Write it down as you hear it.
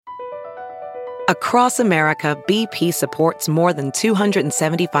Across America, BP supports more than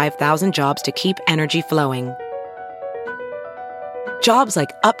 275,000 jobs to keep energy flowing. Jobs like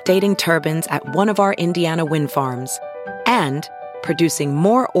updating turbines at one of our Indiana wind farms and producing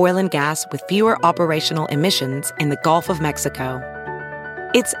more oil and gas with fewer operational emissions in the Gulf of Mexico.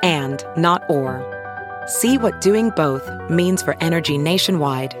 It's and, not or. See what doing both means for energy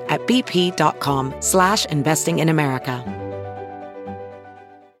nationwide at bp.com/investing in America.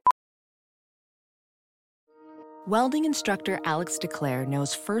 Welding instructor Alex DeClaire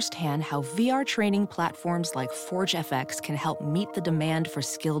knows firsthand how VR training platforms like ForgeFX can help meet the demand for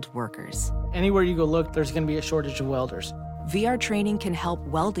skilled workers. Anywhere you go look, there's going to be a shortage of welders. VR training can help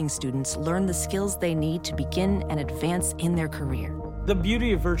welding students learn the skills they need to begin and advance in their career. The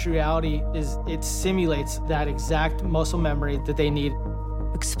beauty of virtual reality is it simulates that exact muscle memory that they need.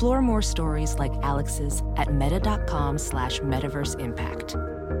 Explore more stories like Alex's at meta.com/metaverseimpact.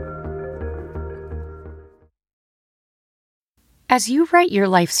 As you write your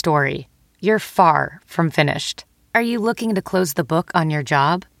life story, you're far from finished. Are you looking to close the book on your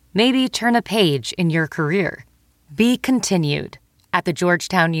job? Maybe turn a page in your career? Be continued at the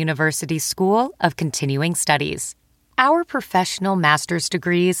Georgetown University School of Continuing Studies. Our professional master's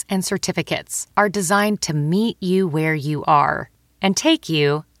degrees and certificates are designed to meet you where you are and take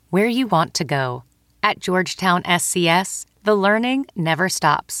you where you want to go. At Georgetown SCS, the learning never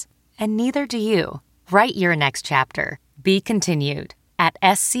stops, and neither do you. Write your next chapter. Be continued at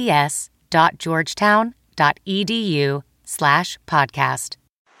scs.georgetown.edu/podcast.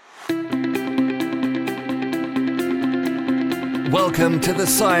 Welcome to the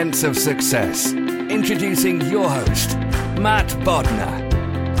Science of Success. Introducing your host, Matt Bodnar.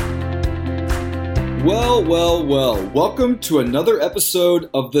 Well. Welcome to another episode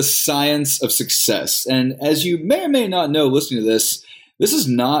of the Science of Success. And as you may or may not know listening to this is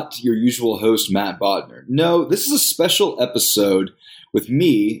not your usual host, Matt Bodnar. No, this is a special episode with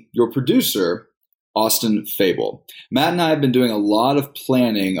me, your producer, Austin Fable. Matt and I have been doing a lot of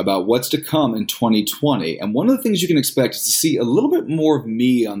planning about what's to come in 2020, and one of the things you can expect is to see a little bit more of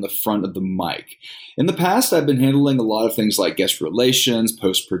me on the front of the mic. In the past, I've been handling a lot of things like guest relations,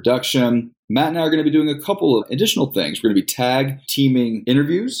 post-production. Matt and I are going to be doing a couple of additional things. We're going to be tag teaming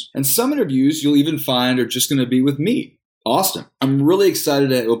interviews, and some interviews you'll even find are just going to be with me, Austin. I'm really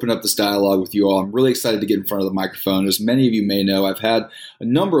excited to open up this dialogue with you all. I'm really excited to get in front of the microphone. As many of you may know, I've had a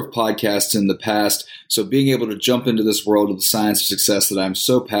number of podcasts in the past, so being able to jump into this world of the science of success that I'm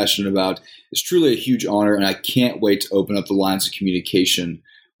so passionate about is truly a huge honor, and I can't wait to open up the lines of communication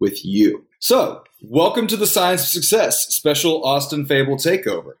with you. So, welcome to the Science of Success special Austin Fable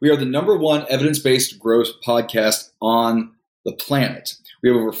takeover. We are the #1 evidence-based growth podcast on the planet. We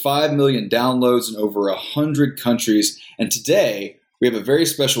have over 5 million downloads in over 100 countries. And today, we have a very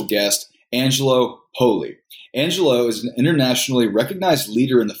special guest, Angelo Poli. Angelo is an internationally recognized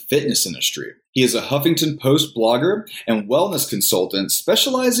leader in the fitness industry. He is a Huffington Post blogger and wellness consultant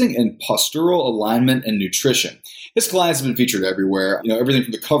specializing in postural alignment and nutrition. His clients have been featured everywhere, everything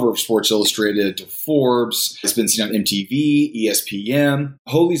from the cover of Sports Illustrated to Forbes. It's been seen on MTV, ESPN.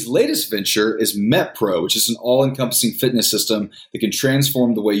 Poli's latest venture is MetPro, which is an all-encompassing fitness system that can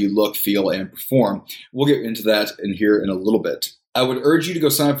transform the way you look, feel, and perform. We'll get into that here in a little bit. I would urge you to go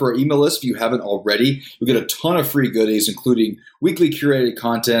sign up for our email list if you haven't already. You'll get a ton of free goodies, including weekly curated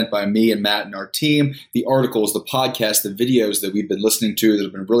content by me and Matt and our team, the articles, the podcasts, the videos that we've been listening to that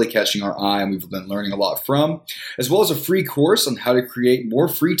have been really catching our eye and we've been learning a lot from, as well as a free course on how to create more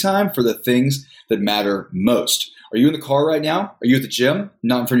free time for the things that matter most. Are you in the car right now? Are you at the gym?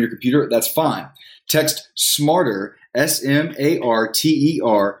 Not in front of your computer? That's fine. Text SMARTER,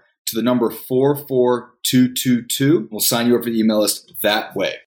 SMARTER, to the number 44222. We'll sign you up for the email list that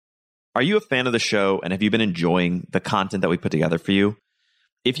way. Are you a fan of the show, and have you been enjoying the content that we put together for you?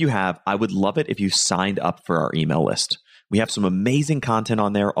 If you have, I would love it if you signed up for our email list. We have some amazing content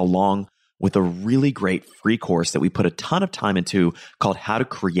on there, along with a really great free course that we put a ton of time into called How to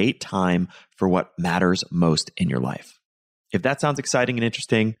Create Time for What Matters Most in Your Life. If that sounds exciting and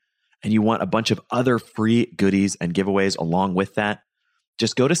interesting, and you want a bunch of other free goodies and giveaways along with that,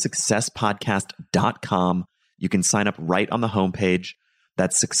 just go to successpodcast.com. You can sign up right on the homepage.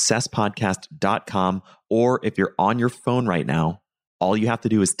 That's successpodcast.com. Or if you're on your phone right now, all you have to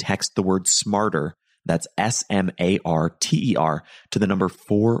do is text the word SMARTER, that's SMARTER, to the number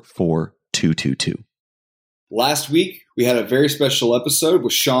 44222. Last week, we had a very special episode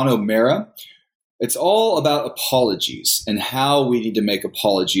with Sean O'Mara. It's all about apologies and how we need to make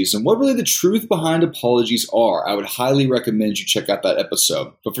apologies and what really the truth behind apologies are. I would highly recommend you check out that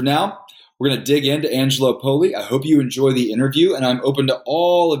episode. But for now, We're going to dig into Angelo Poli. I hope you enjoy the interview, and I'm open to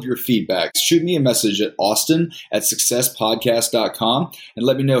all of your feedback. Shoot me a message at austin@successpodcast.com and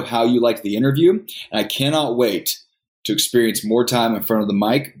let me know how you liked the interview. And I cannot wait to experience more time in front of the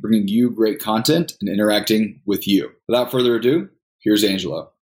mic, bringing you great content and interacting with you. Without further ado, here's Angelo.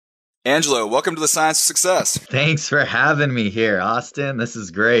 Angelo, welcome to the Science of Success. Thanks for having me here, Austin. This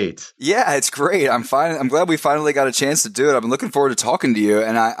is great. Yeah, it's great. I'm glad we finally got a chance to do it. I've been looking forward to talking to you,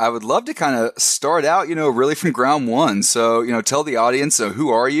 and I would love to kind of start out, really from ground one. So, tell the audience,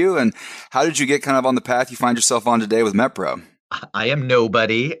 who are you and how did you get kind of on the path you find yourself on today with MetPro? I am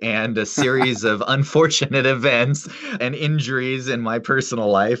nobody, and a series of unfortunate events and injuries in my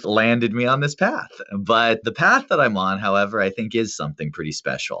personal life landed me on this path. But the path that I'm on, however, I think is something pretty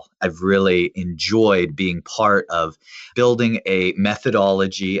special. I've really enjoyed being part of building a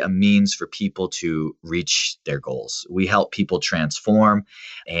methodology, a means for people to reach their goals. We help people transform,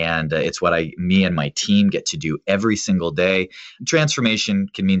 and it's what me and my team get to do every single day. Transformation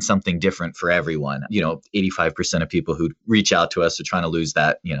can mean something different for everyone. 85% of people who reach out to us are trying to lose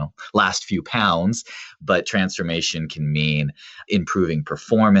that, last few pounds, but transformation can mean improving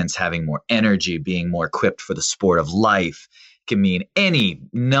performance, having more energy, being more equipped for the sport of life. Can mean any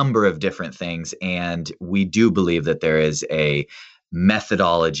number of different things. And we do believe that there is a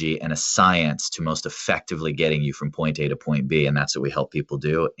methodology and a science to most effectively getting you from point A to point B. And that's what we help people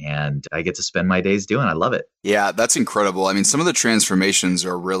do. And I get to spend my days doing. I love it. Yeah, that's incredible. I mean, some of the transformations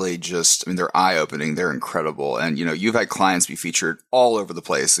are really they're eye-opening. They're incredible. And, you've had clients be featured all over the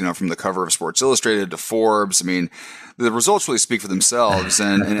place, from the cover of Sports Illustrated to Forbes. I mean, the results really speak for themselves.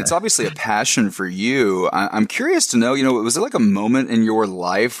 And it's obviously a passion for you. I'm curious to know, was it like a moment in your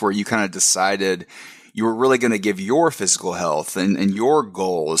life where you kind of decided you were really going to give your physical health and your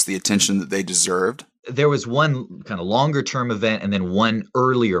goals the attention that they deserved? There was one kind of longer term event and then one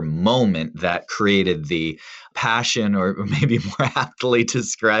earlier moment that created the passion, or maybe more aptly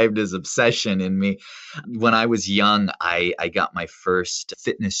described as obsession, in me. When I was young, I got my first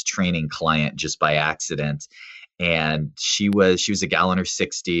fitness training client just by accident. And she was a gal in her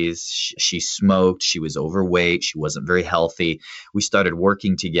 60s. She smoked. She was overweight. She wasn't very healthy. We started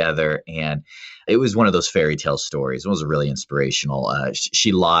working together, and it was one of those fairy tale stories. It was really inspirational.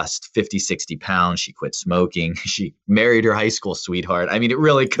 She lost 50, 60 pounds. She quit smoking. She married her high school sweetheart. I mean, it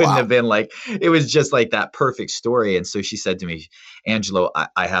really couldn't have been it was just like that perfect story. And so she said to me, Angelo,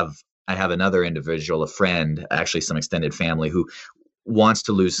 I have another individual, a friend, actually some extended family, who wants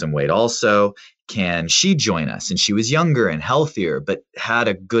to lose some weight also. Can she join us? And she was younger and healthier, but had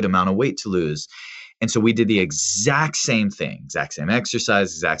a good amount of weight to lose. And so we did the exact same thing, exact same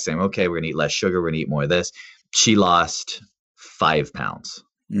exercise, exact same, okay, we're going to eat less sugar, we're going to eat more of this. She lost 5 pounds.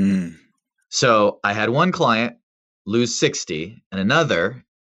 So I had one client lose 60 and another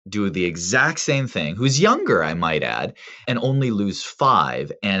do the exact same thing, who's younger, I might add, and only lose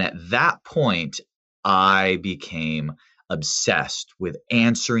 5. And at that point, I became obsessed with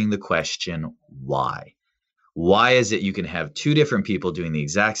answering the question, why? Why is it you can have 2 different people doing the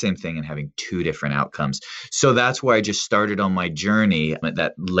exact same thing and having 2 different outcomes? So that's where I just started on my journey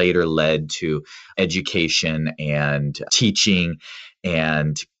that later led to education and teaching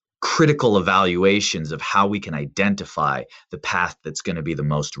and critical evaluations of how we can identify the path that's going to be the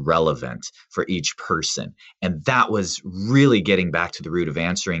most relevant for each person. And that was really getting back to the root of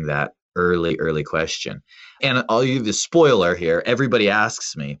answering that early question. And I'll give you the spoiler here. Everybody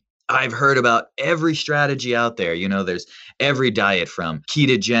asks me, I've heard about every strategy out there. There's every diet from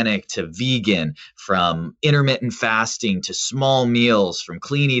ketogenic to vegan, from intermittent fasting to small meals, from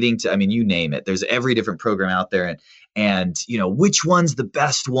clean eating to, you name it. There's every different program out there. And which one's the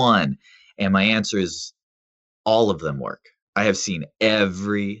best one? And my answer is all of them work. I have seen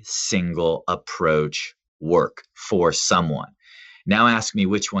every single approach work for someone. Now ask me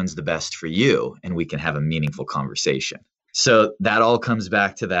which one's the best for you, and we can have a meaningful conversation. So that all comes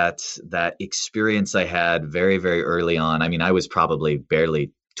back to that experience I had very, very early on. I was probably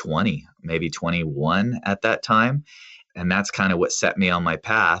barely 20, maybe 21 at that time. And that's kind of what set me on my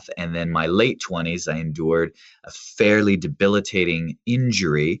path. And then my late 20s, I endured a fairly debilitating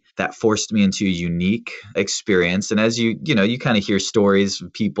injury that forced me into a unique experience. And as you kind of hear stories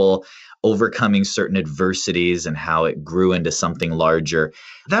of people overcoming certain adversities and how it grew into something larger.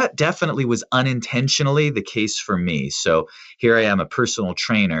 That definitely was unintentionally the case for me. So here I am, a personal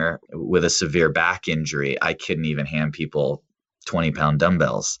trainer with a severe back injury. I couldn't even hand people 20-pound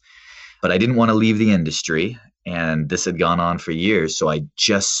dumbbells. But I didn't want to leave the industry, and this had gone on for years. So I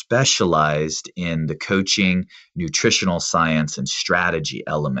just specialized in the coaching, nutritional science, and strategy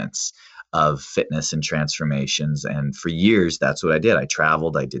elements of fitness and transformations. And for years, that's what I did. I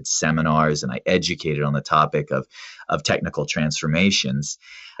traveled, I did seminars, and I educated on the topic of technical transformations.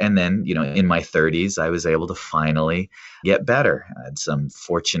 And then, in my 30s, I was able to finally get better. I had some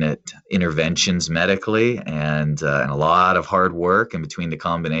fortunate interventions medically and a lot of hard work. And between the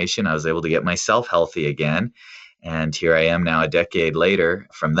combination, I was able to get myself healthy again. And here I am now, a decade later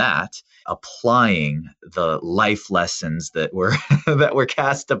from that, applying the life lessons that were that were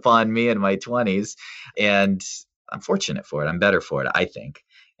cast upon me in my 20s. And I'm fortunate for it. I'm better for it, I think.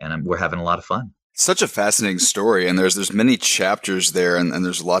 And we're having a lot of fun. Such a fascinating story, and there's many chapters there, and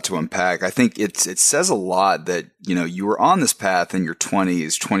there's a lot to unpack. I think it says a lot that, you were on this path in your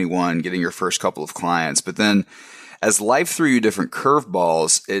 20s, 21, getting your first couple of clients, but then as life threw you different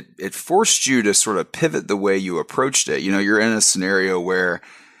curveballs, it forced you to sort of pivot the way you approached it. You're in a scenario where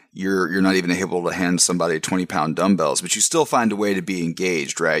you're not even able to hand somebody 20-pound dumbbells, but you still find a way to be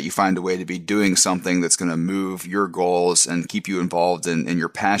engaged, right? You find a way to be doing something that's going to move your goals and keep you involved in your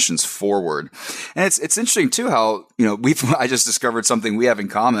passions forward. And it's interesting too how, I just discovered something we have in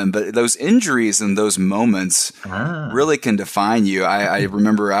common, but those injuries and those moments really can define you. I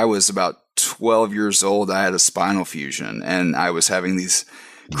remember I was about 12 years old. I had a spinal fusion, and I was having these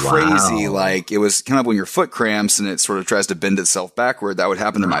crazy, it was kind of when your foot cramps and it sort of tries to bend itself backward. That would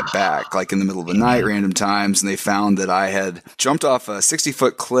happen to my back, like in the middle of the night, random times. And they found that I had jumped off a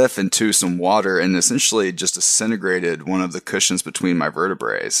 60-foot cliff into some water and essentially just disintegrated one of the cushions between my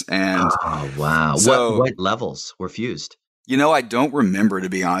vertebrae. And So, what levels were fused? I don't remember, to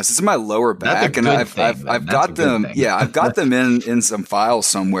be honest. It's in my lower back, and I've got them. Yeah, I've got them in some files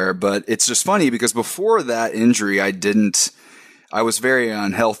somewhere. But it's just funny because before that injury, I was very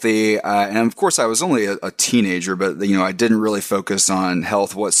unhealthy, and of course I was only a teenager, but I didn't really focus on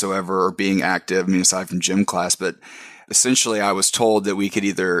health whatsoever or being active. I mean, aside from gym class, but essentially I was told that we could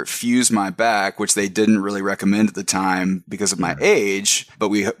either fuse my back, which they didn't really recommend at the time because of my age, but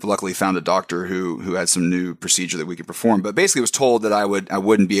we luckily found a doctor who had some new procedure that we could perform. But basically, was told that I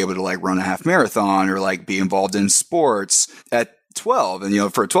wouldn't be able to run a half marathon or be involved in sports at 12.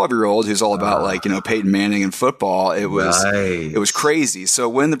 And, for a 12-year-old who's all about Peyton Manning and football, it was crazy. So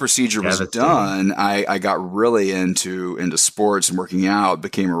when the procedure was done, I got really into sports and working out,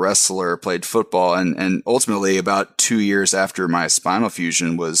 became a wrestler, played football. And ultimately about 2 years after my spinal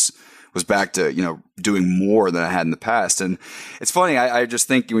fusion was back to, doing more than I had in the past. And it's funny. I just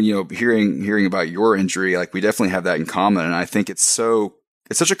think when, hearing about your injury, we definitely have that in common. And I think it's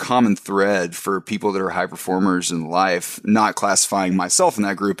such a common thread for people that are high performers in life, not classifying myself in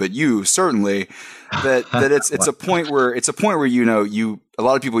that group, but you certainly, that it's a point where a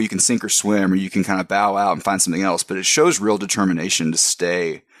lot of people, you can sink or swim, or you can kind of bow out and find something else, but it shows real determination to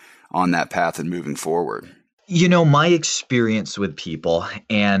stay on that path and moving forward. My experience with people,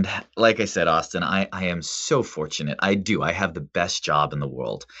 and like I said, Austin, I am so fortunate. I have the best job in the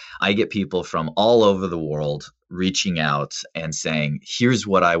world. I get people from all over the world reaching out and saying, here's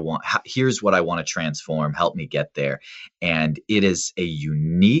what I want to transform, help me get there. And it is a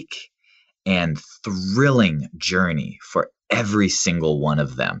unique and thrilling journey for every single one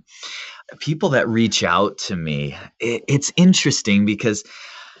of them. People that reach out to me, it's interesting because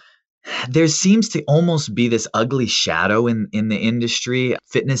there seems to almost be this ugly shadow in the industry,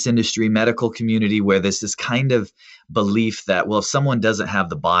 fitness industry, medical community, where there's this kind of belief that, well, if someone doesn't have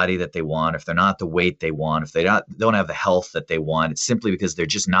the body that they want, if they're not the weight they want, if they don't have the health that they want, it's simply because they're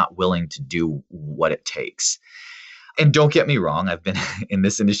just not willing to do what it takes. And don't get me wrong, I've been in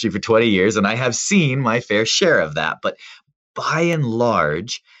this industry for 20 years and I have seen my fair share of that. But by and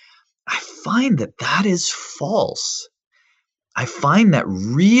large, I find that is false. I find that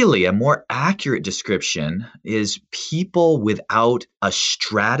really a more accurate description is people without a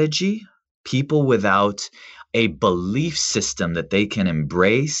strategy, people without a belief system that they can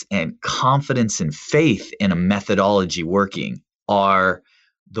embrace and confidence and faith in a methodology working are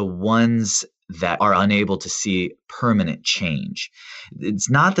the ones that are unable to see permanent change. It's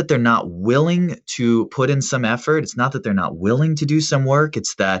not that they're not willing to put in some effort. It's not that they're not willing to do some work.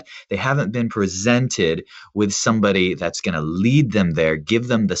 It's that they haven't been presented with somebody that's going to lead them there, give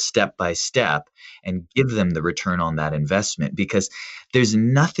them the step-by-step, and give them the return on that investment. Because there's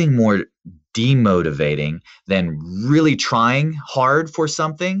nothing more demotivating than really trying hard for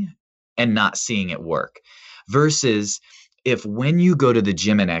something and not seeing it work. Versus if when you go to the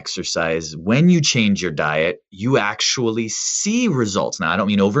gym and exercise, when you change your diet, you actually see results. Now, I don't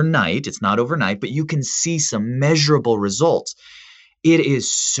mean overnight. It's not overnight, but you can see some measurable results. It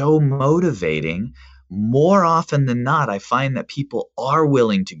is so motivating. More often than not, I find that people are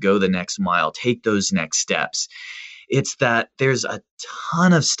willing to go the next mile, take those next steps. It's that there's a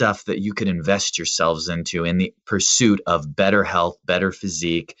ton of stuff that you could invest yourselves into in the pursuit of better health, better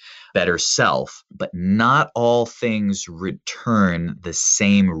physique, better self, but not all things return the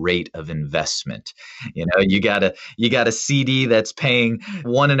same rate of investment. You got a CD that's paying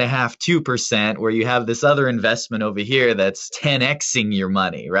 1.5%, 2%, where you have this other investment over here that's 10xing your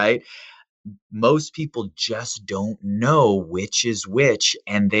money, right? Most people just don't know which is which,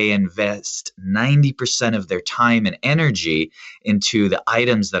 and they invest 90% of their time and energy into the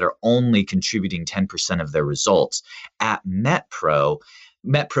items that are only contributing 10% of their results. At MetPro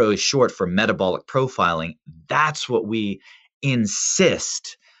is short for metabolic profiling. That's what we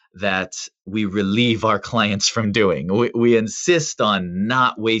insist that we relieve our clients from doing. We insist on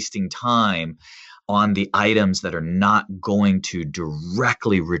not wasting time on the items that are not going to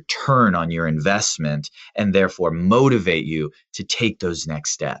directly return on your investment and therefore motivate you to take those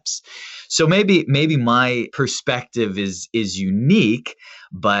next steps. So maybe my perspective is unique,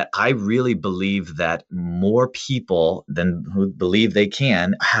 but I really believe that more people than who believe they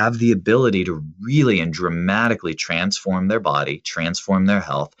can have the ability to really and dramatically transform their body, transform their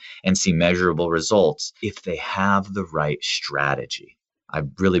health, and see measurable results if they have the right strategy. I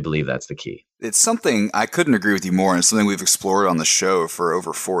really believe that's the key. It's something I couldn't agree with you more, and it's something we've explored on the show for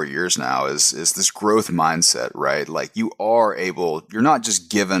over 4 years now is this growth mindset, right? Like you're not just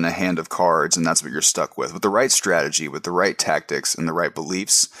given a hand of cards and that's what you're stuck with. With the right strategy, with the right tactics and the right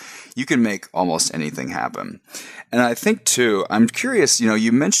beliefs, you can make almost anything happen. And I think too, I'm curious,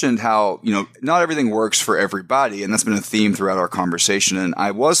 you mentioned how, not everything works for everybody, and that's been a theme throughout our conversation. And I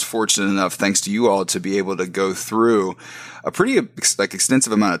was fortunate enough, thanks to you all, to be able to go through a pretty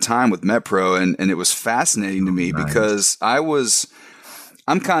extensive amount of time with MetPro, and it was fascinating to me because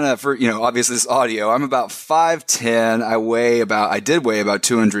I'm kind of, obviously this audio, I'm about 5'10". I did weigh about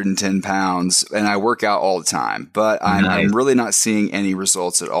 210 pounds, and I work out all the time, but I'm really not seeing any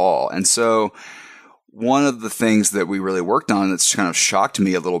results at all. And so one of the things that we really worked on that's kind of shocked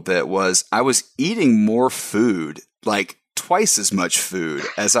me a little bit was I was eating more food, like twice as much food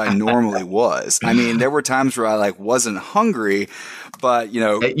as I normally was. I mean, there were times where I wasn't hungry, but you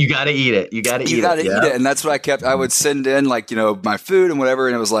got to eat it. You got to eat it. And that's what I would send in my food and whatever.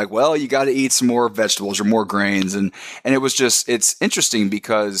 And it was like, well, you got to eat some more vegetables or more grains. And it was it's interesting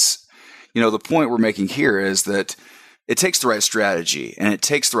because, the point we're making here is that it takes the right strategy and it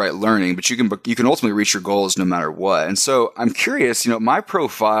takes the right learning, but you can ultimately reach your goals no matter what. And so I'm curious, my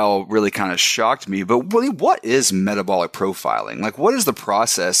profile really kind of shocked me, but really, what is metabolic profiling? Like, what is the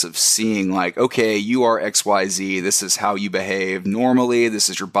process of seeing okay, you are XYZ, this is how you behave normally, this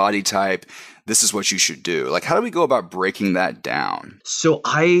is your body type, this is what you should do? How do we go about breaking that down? So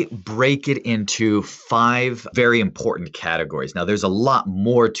I break it into 5 very important categories. Now, there's a lot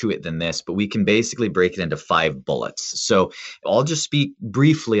more to it than this, but we can basically break it into 5 bullets. So I'll just speak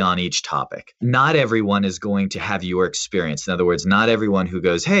briefly on each topic. Not everyone is going to have your experience. In other words, not everyone who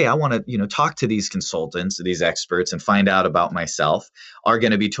goes, hey, I want to, talk to these consultants, these experts, and find out about myself are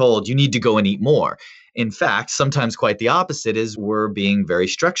going to be told you need to go and eat more. In fact, sometimes quite the opposite is we're being very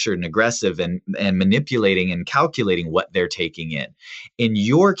structured and aggressive and manipulating and calculating what they're taking in. In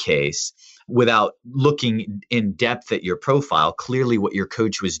your case, without looking in depth at your profile, clearly what your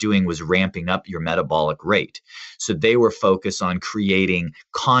coach was doing was ramping up your metabolic rate. So they were focused on creating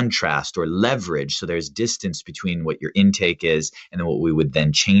contrast or leverage. So there's distance between what your intake is and then what we would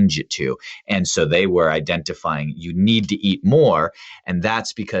then change it to. And so they were identifying you need to eat more. And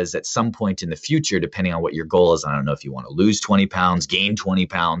that's because at some point in the future, depending on what your goal is, I don't know if you want to lose 20 pounds, gain 20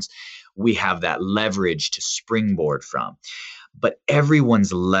 pounds, we have that leverage to springboard from. But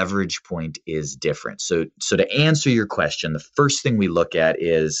everyone's leverage point is different. So to answer your question, the first thing we look at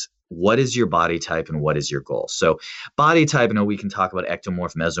is what is your body type and what is your goal? So body type, we can talk about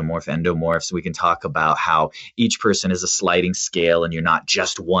ectomorph, mesomorph, endomorph. So we can talk about how each person is a sliding scale and you're not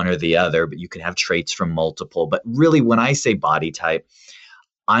just one or the other, but you can have traits from multiple. But really, when I say body type,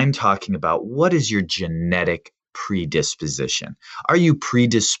 I'm talking about what is your genetic predisposition. Are you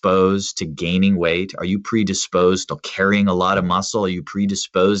predisposed to gaining weight? Are you predisposed to carrying a lot of muscle? Are you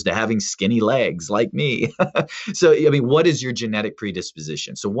predisposed to having skinny legs like me? So, what is your genetic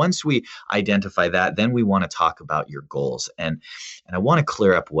predisposition? So once we identify that, then we want to talk about your goals. And I want to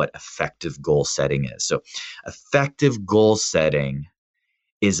clear up what effective goal setting is. So effective goal setting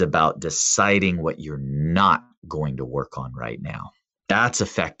is about deciding what you're not going to work on right now. That's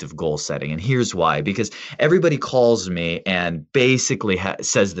effective goal setting. And here's why. Because everybody calls me and basically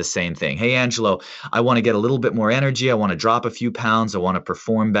says the same thing. Hey, Angelo, I want to get a little bit more energy. I want to drop a few pounds. I want to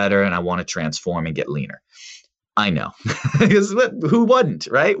perform better. And I want to transform and get leaner. I know. Because who wouldn't,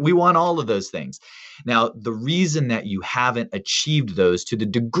 right? We want all of those things. Now, the reason that you haven't achieved those to the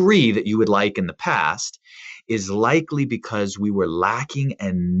degree that you would like in the past is likely because we were lacking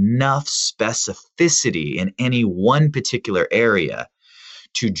enough specificity in any one particular area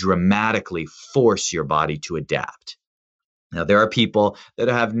to dramatically force your body to adapt. Now, there are people that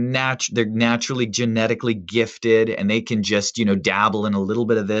have they're naturally genetically gifted, and they can just, dabble in a little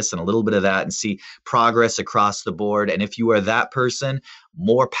bit of this and a little bit of that and see progress across the board. And if you are that person,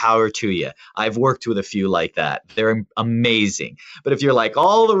 more power to you. I've worked with a few like that. They're amazing. But if you're like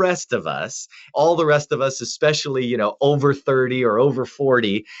all the rest of us, especially, over 30 or over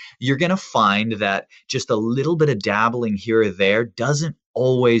 40, you're going to find that just a little bit of dabbling here or there doesn't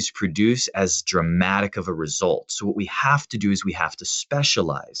always produce as dramatic of a result. So what we have to do is we have to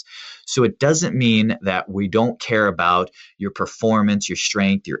specialize. So it doesn't mean that we don't care about your performance, your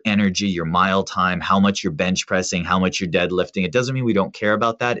strength, your energy, your mile time, how much you're bench pressing, how much you're deadlifting. It doesn't mean we don't care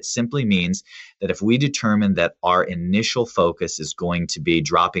about that. It simply means that if we determine that our initial focus is going to be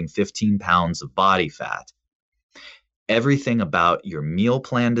dropping 15 pounds of body fat, everything about your meal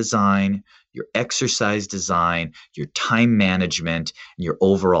plan design, your exercise design, your time management, and your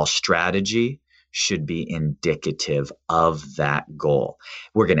overall strategy should be indicative of that goal.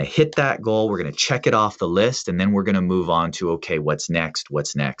 We're going to hit that goal. We're going to check it off the list, and then we're going to move on to, okay, what's next?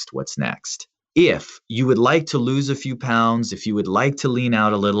 What's next? What's next? If you would like to lose a few pounds, if you would like to lean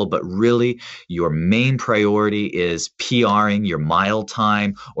out a little, but really your main priority is PRing your mile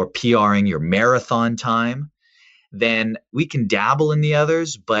time or PRing your marathon time, then we can dabble in the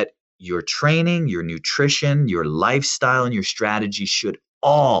others, but your training, your nutrition, your lifestyle, and your strategy should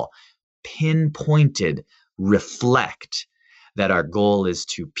all pinpointed reflect that our goal is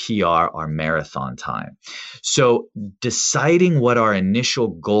to PR our marathon time. So deciding what our initial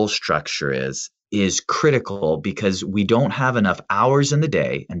goal structure is critical, because we don't have enough hours in the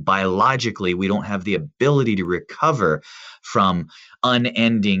day, and biologically we don't have the ability to recover from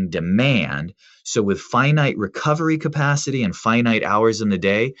unending demand. So with finite recovery capacity and finite hours in the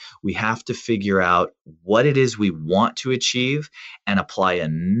day, we have to figure out what it is we want to achieve and apply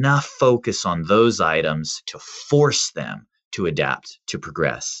enough focus on those items to force them to adapt, to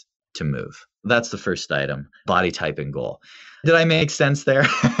progress, to move. That's the first item, body type and goal. Did I make sense there?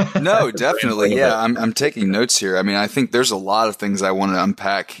 No, definitely. Yeah, I'm taking notes here. I mean, I think there's a lot of things I want to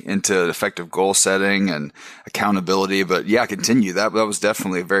unpack into effective goal setting and accountability, but yeah, continue. That was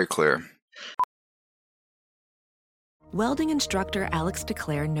definitely very clear. Welding instructor Alex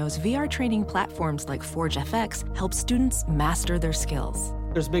DeClaire knows VR training platforms like Forge FX help students master their skills.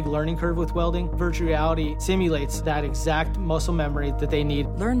 There's a big learning curve with welding. Virtual reality simulates that exact muscle memory that they need.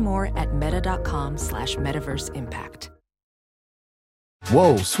 Learn more at meta.com/metaverseimpact.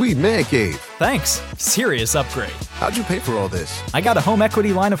 Whoa, sweet man cave. Thanks. Serious upgrade. How'd you pay for all this? I got a home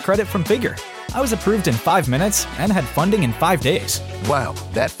equity line of credit from Figure. I was approved in 5 minutes and had funding in 5 days. Wow,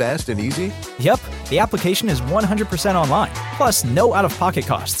 that fast and easy? Yep, the application is 100% online, plus no out-of-pocket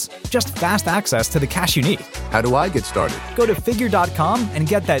costs. Just fast access to the cash you need. How do I get started? Go to figure.com and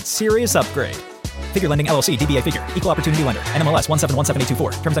get that serious upgrade. Figure Lending LLC, DBA Figure, Equal Opportunity Lender, NMLS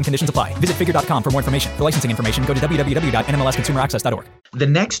 1717824. Terms and conditions apply. Visit figure.com for more information. For licensing information, go to www.nmlsconsumeraccess.org. The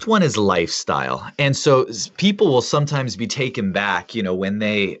next one is lifestyle. And so people will sometimes be taken back,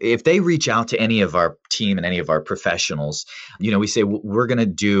 if they reach out to any of our team and any of our professionals, we say, we're going to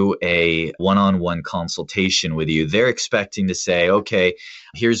do a one-on-one consultation with you. They're expecting to say, okay,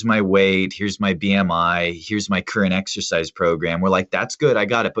 here's my weight, here's my BMI, here's my current exercise program. We're like, that's good, I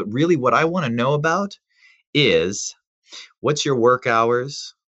got it. But really what I want to know about is, what's your work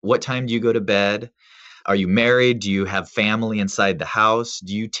hours? What time do you go to bed? Are you married? Do you have family inside the house?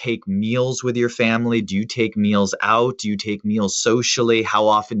 Do you take meals with your family? Do you take meals out? Do you take meals socially? How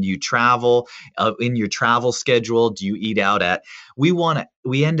often do you travel? In your travel schedule, do you eat out at?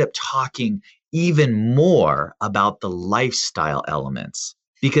 We end up talking even more about the lifestyle elements,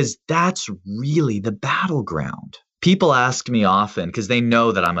 because that's really the battleground. People ask me often, because they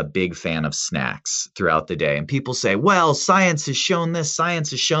know that I'm a big fan of snacks throughout the day. And people say, well, science has shown this,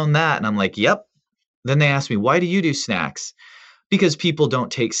 science has shown that. And I'm like, yep. Then they ask me, why do you do snacks? Because people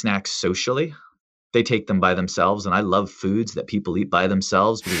don't take snacks socially. They take them by themselves. And I love foods that people eat by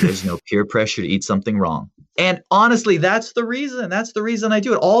themselves, because there's no peer pressure to eat something wrong. And honestly, that's the reason. That's the reason I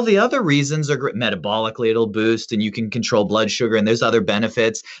do it. All the other reasons are great. Metabolically, it'll boost, and you can control blood sugar, and there's other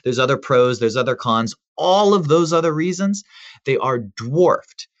benefits. There's other pros, there's other cons. All of those other reasons, they are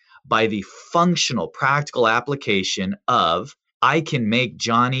dwarfed by the functional, practical application of, I can make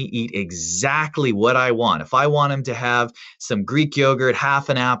Johnny eat exactly what I want. If I want him to have some Greek yogurt, half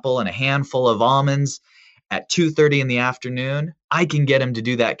an apple, and a handful of almonds, at 2:30 in the afternoon, I can get him to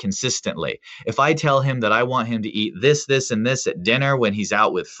do that consistently. If I tell him that I want him to eat this, this, and this at dinner when he's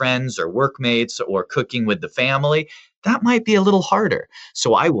out with friends or workmates or cooking with the family, that might be a little harder.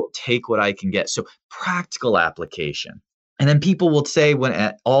 So I will take what I can get. So practical application. And then people will say, when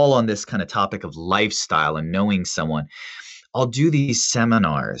at all on this kind of topic of lifestyle and knowing someone, I'll do these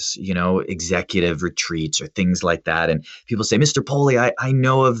seminars, executive retreats or things like that. And people say, Mr. Poli, I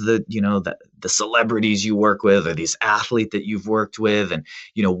know of the celebrities you work with or these athletes that you've worked with. And,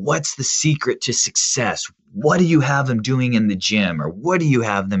 what's the secret to success? What do you have them doing in the gym, or what do you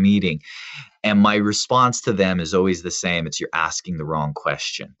have them eating? And my response to them is always the same. It's, you're asking the wrong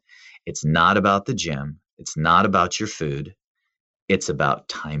question. It's not about the gym. It's not about your food. It's about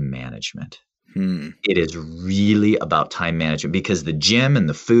time management. It is really about time management, because the gym and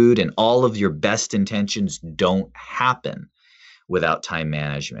the food and all of your best intentions don't happen without time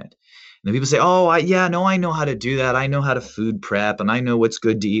management. And then people say, oh, I know how to do that. I know how to food prep, and I know what's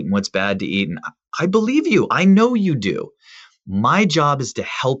good to eat and what's bad to eat. And I believe you. I know you do. My job is to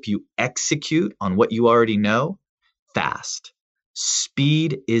help you execute on what you already know fast.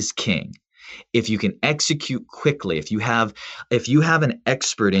 Speed is king. If you can execute quickly, if you have an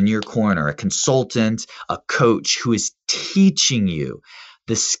expert in your corner, a consultant, a coach who is teaching you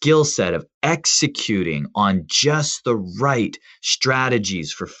the skill set of executing on just the right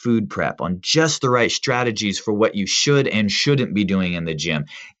strategies for food prep, on just the right strategies for what you should and shouldn't be doing in the gym,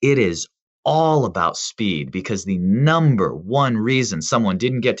 it is all about speed. Because the number one reason someone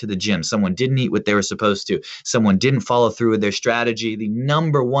didn't get to the gym, someone didn't eat what they were supposed to, someone didn't follow through with their strategy, the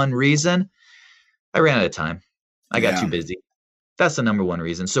number one reason, I ran out of time. I got too busy. That's the number one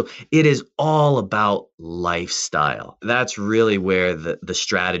reason. So it is all about lifestyle. That's really where the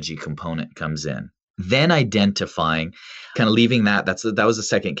strategy component comes in. Then identifying, kind of leaving that was the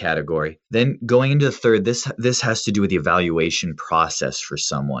second category. Then going into the third, this has to do with the evaluation process for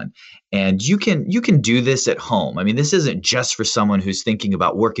someone. And you can do this at home. I mean, this isn't just for someone who's thinking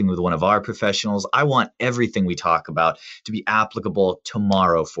about working with one of our professionals. I want everything we talk about to be applicable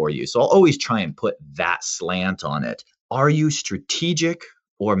tomorrow for you. So I'll always try and put that slant on it. Are you strategic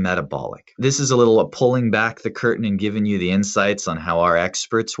or metabolic? This is a little pulling back the curtain and giving you the insights on how our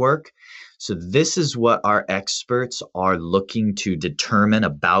experts work. So this is what our experts are looking to determine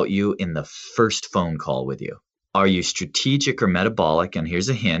about you in the first phone call with you. Are you strategic or metabolic? And here's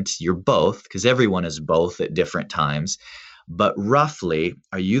a hint, you're both, because everyone is both at different times. But roughly,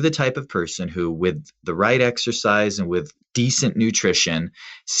 are you the type of person who, with the right exercise and with decent nutrition,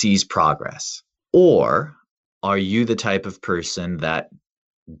 sees progress? Or are you the type of person that,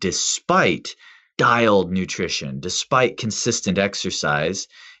 despite dialed nutrition, despite consistent exercise,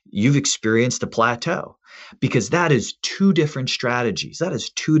 you've experienced a plateau? Because that is two different strategies. That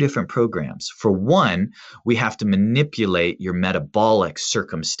is two different programs. For one, we have to manipulate your metabolic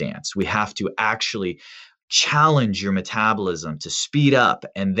circumstance. We have to actually challenge your metabolism to speed up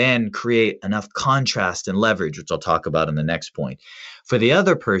and then create enough contrast and leverage, which I'll talk about in the next point. For the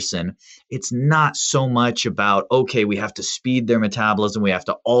other person, it's not so much about, okay, we have to speed their metabolism, we have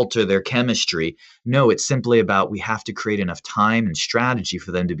to alter their chemistry. No, it's simply about we have to create enough time and strategy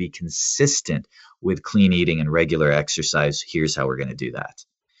for them to be consistent with clean eating and regular exercise. Here's how we're going to do that.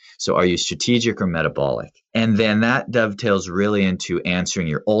 So are you strategic or metabolic? And then that dovetails really into answering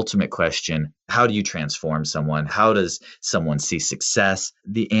your ultimate question. How do you transform someone? How does someone see success?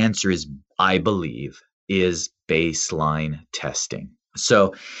 The answer is, I believe, is baseline testing.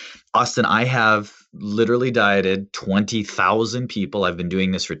 So, Austin, I have literally dieted 20,000 people. I've been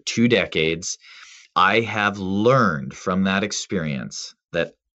doing this for 2 decades. I have learned from that experience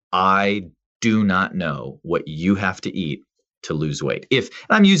that I do not know what you have to eat to lose weight. If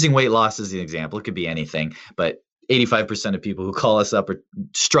I'm using weight loss as an example, it could be anything, but 85% of people who call us up are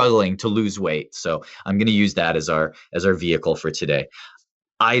struggling to lose weight. So I'm going to use that as our vehicle for today.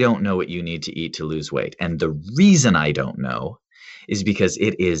 I don't know what you need to eat to lose weight. And the reason I don't know is because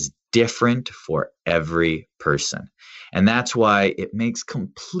it is different for every person. And that's why it makes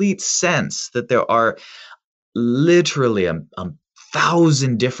complete sense that there are literally a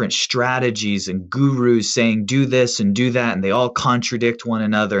 1,000 different strategies and gurus saying do this and do that, and they all contradict one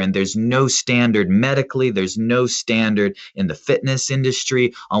another. And there's no standard medically, there's no standard in the fitness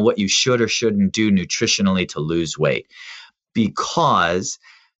industry on what you should or shouldn't do nutritionally to lose weight, because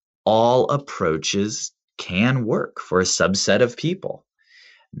all approaches can work for a subset of people.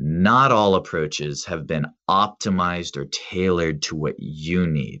 Not all approaches have been optimized or tailored to what you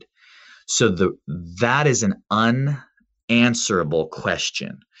need. So that is an unanswerable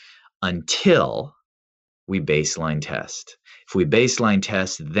question until we baseline test. If we baseline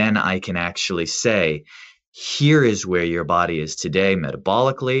test, then I can actually say, Here is where your body is today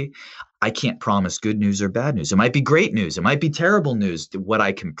metabolically. I can't promise good news or bad news. It might be great news. It might be terrible news. What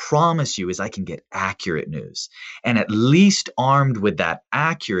I can promise you is I can get accurate news. And at least armed with that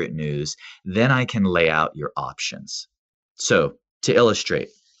accurate news, then I can lay out your options. So to illustrate,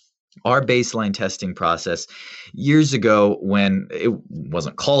 our baseline testing process years ago, when it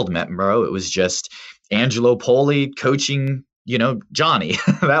wasn't called Mettenborough, it was just Angelo, Poli coaching, Johnny.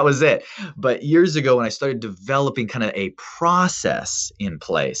 That was it. But years ago, when I started developing kind of a process in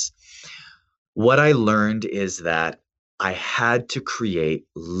place, what I learned is that I had to create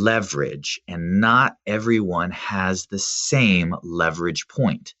leverage, and not everyone has the same leverage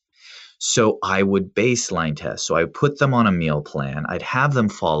point. So I would baseline test. So I put them on a meal plan. I'd have them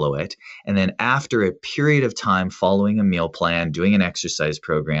follow it. And then after a period of time following a meal plan, doing an exercise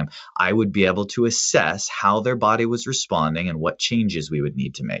program, I would be able to assess how their body was responding and what changes we would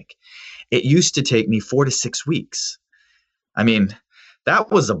need to make. It used to take me 4 to 6 weeks. I mean,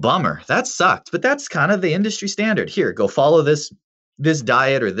 that was a bummer. That sucked. But that's kind of the industry standard. Here, go follow this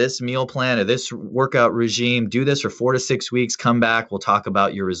diet or this meal plan or this workout regime, do this for 4 to 6 weeks, come back, we'll talk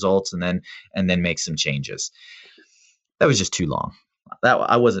about your results and then make some changes. That was just too long.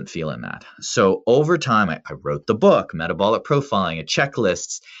 I wasn't feeling that. So over time, I wrote the book, Metabolic Profiling,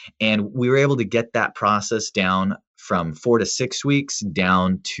 checklists, and we were able to get that process down from 4 to 6 weeks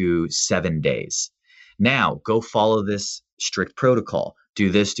down to 7 days. Now go follow this strict protocol. Do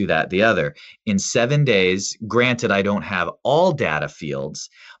this, do that, the other. In 7 days, granted, I don't have all data fields,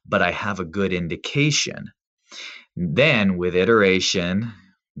 but I have a good indication. Then with iteration,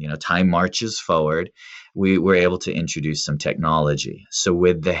 time marches forward, we were able to introduce some technology. So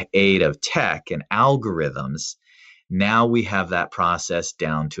with the aid of tech and algorithms, now we have that process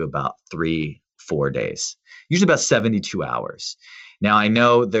down to about 3-4 days, usually about 72 hours. Now, I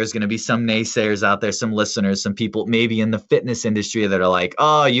know there's going to be some naysayers out there, some listeners, some people maybe in the fitness industry that are like,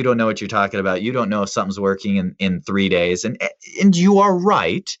 oh, you don't know what you're talking about. You don't know if something's working in 3 days. And you are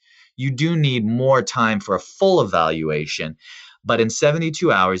right. You do need more time for a full evaluation. But in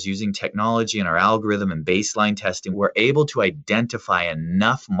 72 hours, using technology and our algorithm and baseline testing, we're able to identify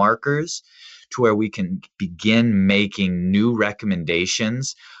enough markers to where we can begin making new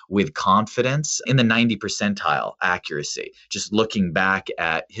recommendations with confidence in the 90 percentile accuracy. Just looking back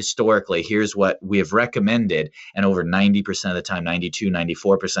at historically, here's what we have recommended. And over 90% of the time, 92,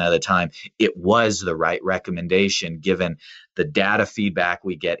 94% of the time, it was the right recommendation given the data feedback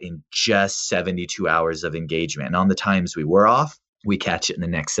we get in just 72 hours of engagement. And on the times we were off, we catch it in the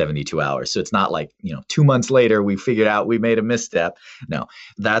next 72 hours. So it's not like, 2 months later, we figured out we made a misstep. No,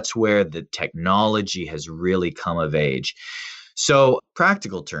 that's where the technology has really come of age. So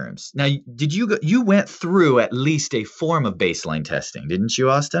practical terms. Now, you went through at least a form of baseline testing, didn't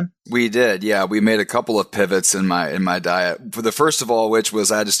you, Austin? We did. Yeah. We made a couple of pivots in my diet. For the first of all, which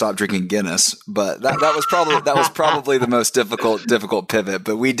was I had to stop drinking Guinness, but that was probably the most difficult pivot.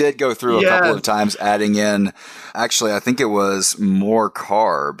 But we did go through a couple of times adding in, actually, I think it was more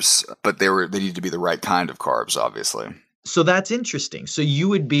carbs, but they need to be the right kind of carbs, obviously. So that's interesting. So you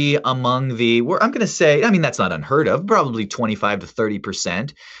would be among I'm going to say, that's not unheard of, probably 25 to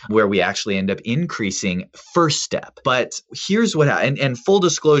 30%, where we actually end up increasing first step. But here's what, and full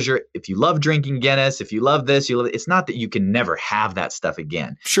disclosure, if you love drinking Guinness, if you love this, it's not that you can never have that stuff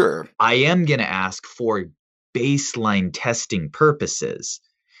again. Sure. I am going to ask for baseline testing purposes.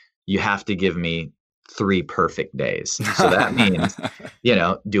 You have to give me 3 perfect days. So that means,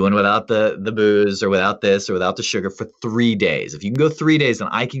 doing without the booze or without this or without the sugar for 3 days. If you can go 3 days, then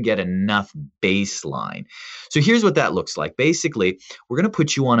I can get enough baseline. So here's what that looks like. Basically, we're going to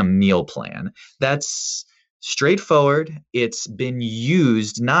put you on a meal plan that's straightforward. It's been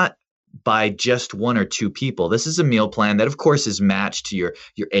used not by just 1 or 2 people. This is a meal plan that, of course, is matched to your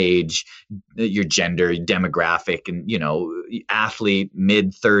age, your gender, your demographic, and, athlete,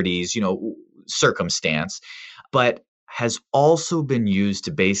 mid-30s, circumstance, but has also been used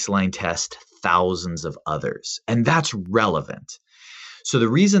to baseline test thousands of others. And that's relevant. So the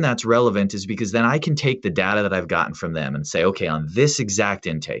reason that's relevant is because then I can take the data that I've gotten from them and say, okay, on this exact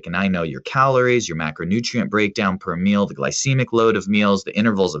intake, and I know your calories, your macronutrient breakdown per meal, the glycemic load of meals, the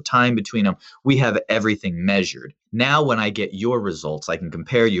intervals of time between them, we have everything measured. Now, when I get your results, I can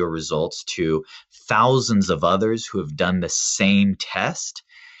compare your results to thousands of others who have done the same test.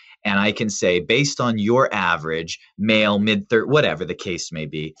 And I can say, based on your average, male, mid-30s, whatever the case may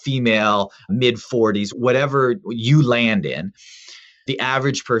be, female, mid-40s, whatever you land in, the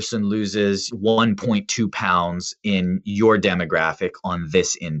average person loses 1.2 pounds in your demographic on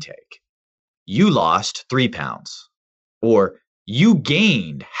this intake. You lost 3 pounds, or you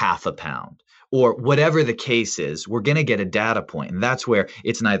gained half a pound, or whatever the case is, we're going to get a data point. And that's where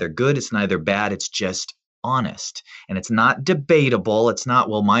it's neither good, it's neither bad, it's just honest. And it's not debatable. It's not,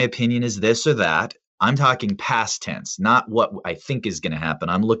 well, my opinion is this or that. I'm talking past tense, not what I think is going to happen.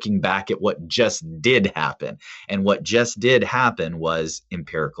 I'm looking back at what just did happen. And what just did happen was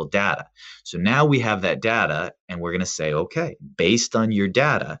empirical data. So now we have that data and we're going to say, okay, based on your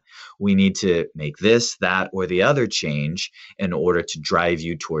data, we need to make this, that, or the other change in order to drive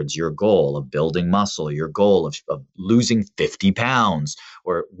you towards your goal of building muscle, your goal of losing 50 pounds,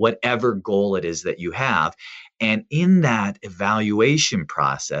 or whatever goal it is that you have. And in that evaluation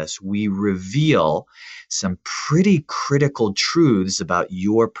process, we reveal some pretty critical truths about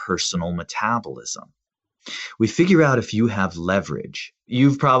your personal metabolism. We figure out if you have leverage.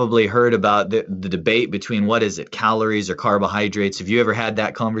 You've probably heard about the debate between what is it, calories or carbohydrates. Have you ever had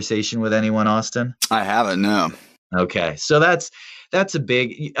that conversation with anyone, Austin? I haven't, no. Okay, so that's a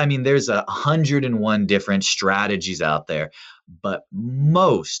big, I mean, there's 101 different strategies out there, but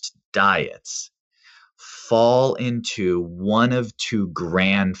most diets fall into one of two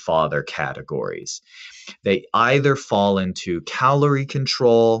grandfather categories. They either fall into calorie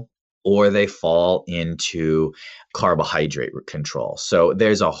control or they fall into carbohydrate control. So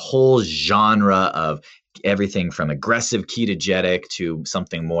there's a whole genre of everything from aggressive ketogenic to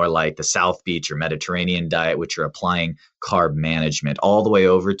something more like the South Beach or Mediterranean diet, which are applying carb management, all the way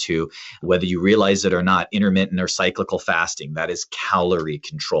over to, whether you realize it or not, intermittent or cyclical fasting. That is calorie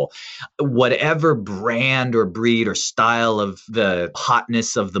control. Whatever brand or breed or style of the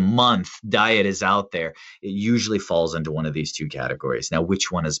hotness of the month diet is out there, it usually falls into one of these two categories. Now,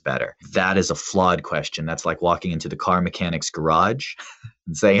 which one is better? That is a flawed question. That's like walking into the car mechanic's garage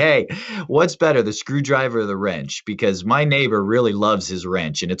and saying, hey, what's better, the screwdriver or the wrench? Because my neighbor really loves his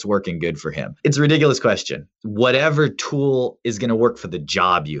wrench and it's working good for him. It's a ridiculous question. Whatever tool is going to work for the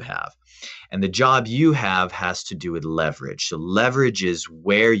job you have. And the job you have has to do with leverage. So leverage is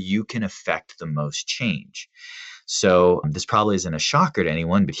where you can affect the most change. So this probably isn't a shocker to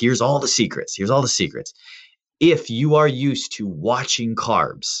anyone, but here's all the secrets. If you are used to watching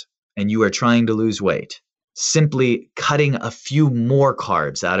carbs and you are trying to lose weight, simply cutting a few more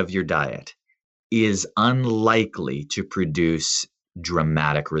carbs out of your diet is unlikely to produce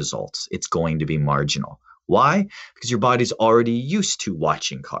dramatic results. It's going to be marginal. Why? Because your body's already used to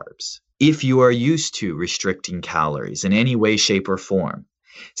watching carbs. If you are used to restricting calories in any way, shape, or form,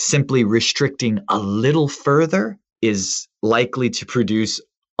 simply restricting a little further is likely to produce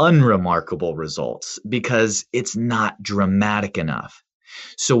unremarkable results because it's not dramatic enough.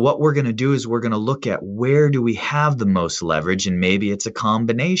 So what we're going to do is we're going to look at where do we have the most leverage, and maybe it's a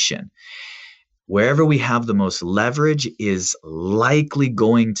combination. Wherever we have the most leverage is likely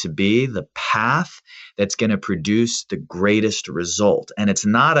going to be the path that's going to produce the greatest result. And it's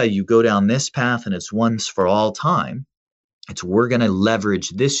not you go down this path and it's once for all time. It's we're going to leverage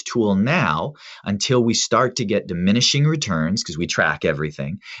this tool now until we start to get diminishing returns, because we track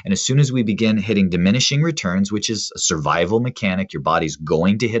everything. And as soon as we begin hitting diminishing returns, which is a survival mechanic, your body's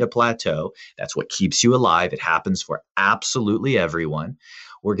going to hit a plateau. That's what keeps you alive. It happens for absolutely everyone.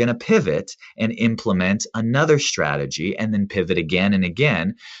 We're going to pivot and implement another strategy and then pivot again and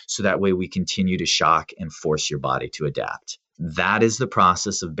again. So that way we continue to shock and force your body to adapt. That is the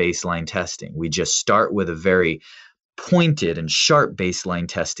process of baseline testing. We just start with a very pointed and sharp baseline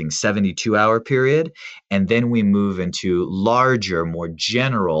testing 72-hour period, and then we move into larger, more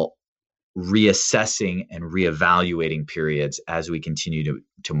general reassessing and reevaluating periods as we continue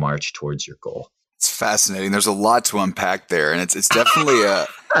to march towards your goal. It's fascinating. There's a lot to unpack there, and it's definitely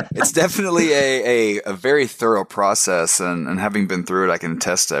a very thorough process. And having been through it, I can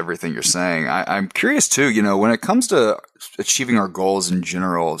attest to everything you're saying. I'm curious too. When it comes to achieving our goals in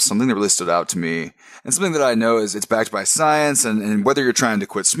general, something that really stood out to me, and something that I know is it's backed by science. And whether you're trying to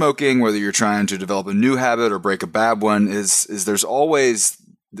quit smoking, whether you're trying to develop a new habit or break a bad one, is there's always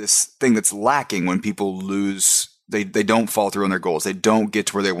this thing that's lacking when people lose. They don't follow through on their goals. They don't get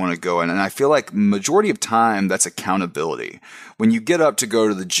to where they want to go. And I feel like majority of time, that's accountability. When you get up to go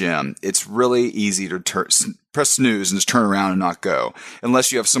to the gym, it's really easy to press snooze and just turn around and not go.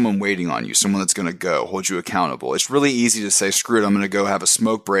 Unless you have someone waiting on you, someone that's going to go, hold you accountable. It's really easy to say, screw it, I'm going to go have a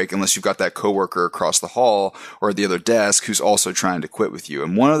smoke break, unless you've got that coworker across the hall or at the other desk who's also trying to quit with you.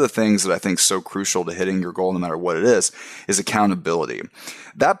 And one of the things that I think is so crucial to hitting your goal, no matter what it is accountability.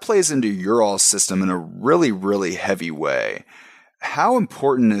 That plays into your all system in a really, really heavy way. How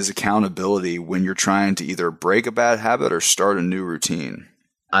important is accountability when you're trying to either break a bad habit or start a new routine?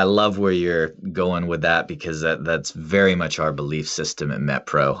 I love where you're going with that, because that's very much our belief system at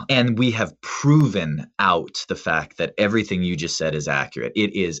MetPro. And we have proven out the fact that everything you just said is accurate.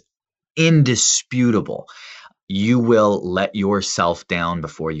 It is indisputable. You will let yourself down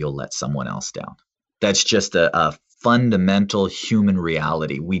before you'll let someone else down. That's just a fundamental human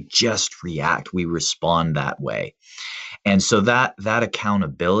reality. We just react. We respond that way. And so that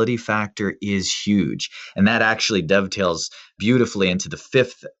accountability factor is huge. And that actually dovetails beautifully into the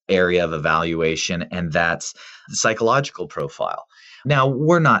fifth area of evaluation, and that's the psychological profile. Now,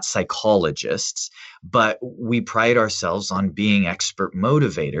 we're not psychologists, but we pride ourselves on being expert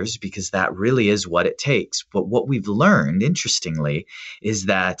motivators because that really is what it takes. But what we've learned, interestingly, is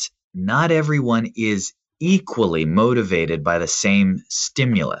that not everyone is equally motivated by the same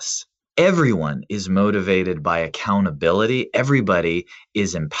stimulus. Everyone is motivated by accountability. Everybody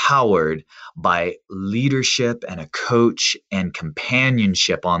is empowered by leadership and a coach and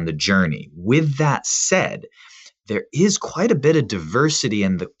companionship on the journey. With that said, there is quite a bit of diversity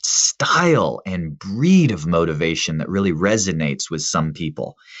in the style and breed of motivation that really resonates with some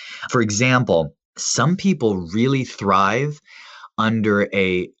people. For example, some people really thrive under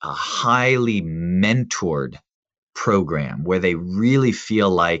a highly mentored program where they really feel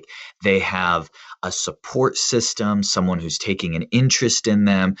like they have a support system, someone who's taking an interest in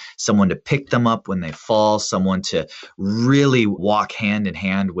them, someone to pick them up when they fall, someone to really walk hand in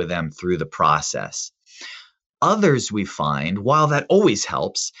hand with them through the process. Others, we find, while that always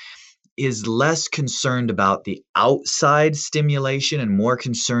helps, is less concerned about the outside stimulation and more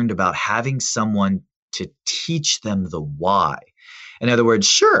concerned about having someone to teach them the why. In other words,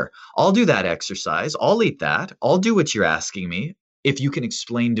 sure, I'll do that exercise. I'll eat that. I'll do what you're asking me. If you can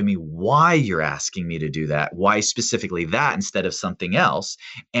explain to me why you're asking me to do that, why specifically that instead of something else,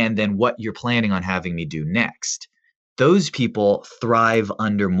 and then what you're planning on having me do next. Those people thrive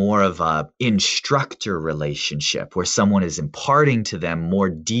under more of a instructor relationship where someone is imparting to them more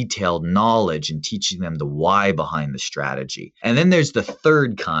detailed knowledge and teaching them the why behind the strategy. And then there's the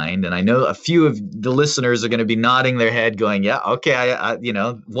third kind, and I know a few of the listeners are going to be nodding their head going, yeah, okay, at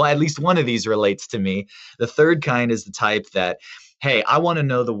least one of these relates to me. The third kind is the type that, hey, I want to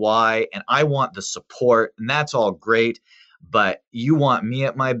know the why and I want the support, and that's all great. But you want me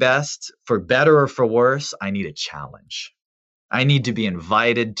at my best, for better or for worse, I need a challenge. I need to be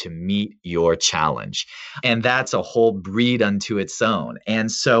invited to meet your challenge. And that's a whole breed unto its own.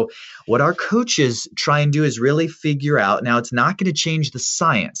 And so what our coaches try and do is really figure out, now it's not going to change the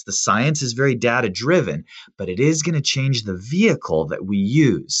science. The science is very data driven, but it is going to change the vehicle that we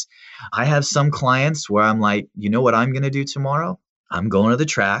use. I have some clients where I'm like, you know what I'm going to do tomorrow? I'm going to the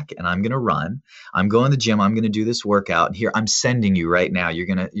track and I'm going to run. I'm going to the gym. I'm going to do this workout. And here I'm sending you right now. You're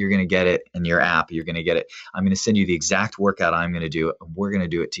going to get it in your app. You're going to get it. I'm going to send you the exact workout I'm going to do. We're going to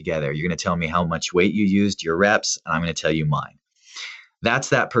do it together. You're going to tell me how much weight you used, your reps, and I'm going to tell you mine. That's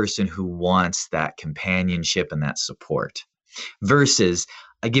that person who wants that companionship and that support. Versus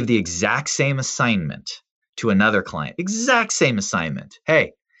I give the exact same assignment to another client. Exact same assignment.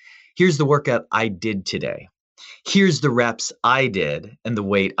 Hey, here's the workout I did today. Here's the reps I did and the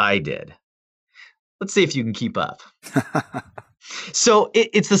weight I did. Let's see if you can keep up. So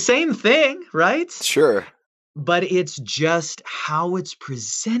it's the same thing, right? Sure. But it's just how it's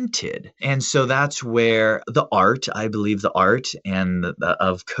presented. And so that's where the art, I believe the art and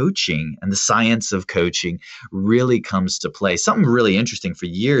of coaching and the science of coaching really comes to play. Something really interesting. For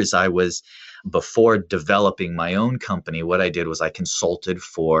years, before developing my own company, what I did was I consulted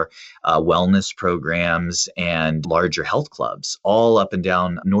for wellness programs and larger health clubs all up and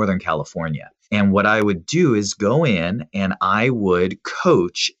down Northern California. And what I would do is go in and I would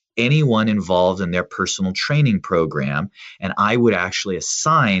coach anyone involved in their personal training program. And I would actually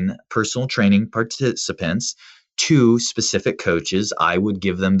assign personal training participants to specific coaches. I would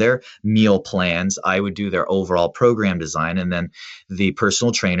give them their meal plans. I would do their overall program design. And then the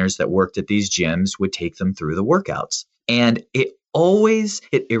personal trainers that worked at these gyms would take them through the workouts. And it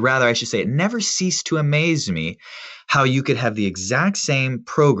never ceased to amaze me how you could have the exact same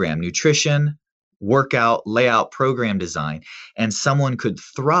program, nutrition, workout, layout, program design, and someone could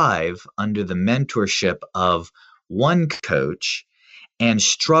thrive under the mentorship of one coach and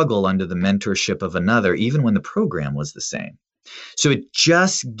struggle under the mentorship of another, even when the program was the same. So it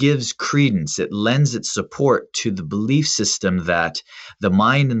just gives credence. It lends its support to the belief system that the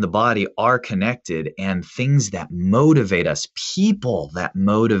mind and the body are connected, and things that motivate us, people that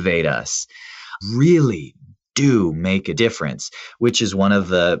motivate us, really do make a difference, which is one of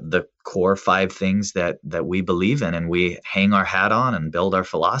the core 5 things that we believe in and we hang our hat on and build our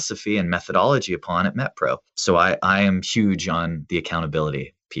philosophy and methodology upon at MetPro. So I am huge on the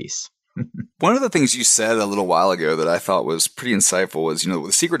accountability piece. One of the things you said a little while ago that I thought was pretty insightful was,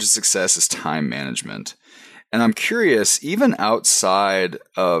 the secret to success is time management. And I'm curious, even outside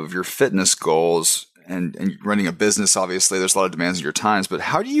of your fitness goals and running a business, obviously, there's a lot of demands on your times, but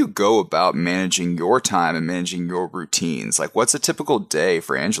how do you go about managing your time and managing your routines? Like, what's a typical day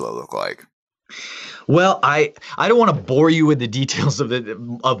for Angelo look like? Well, I don't want to bore you with the details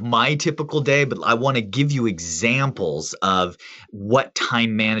of my typical day, but I want to give you examples of what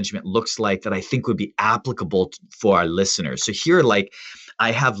time management looks like that I think would be applicable for our listeners. So here,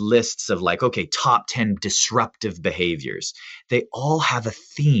 I have lists of okay, top 10 disruptive behaviors. They all have a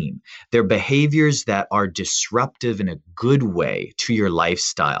theme. They're behaviors that are disruptive in a good way to your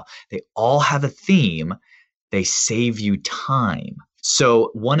lifestyle. They all have a theme. They save you time. So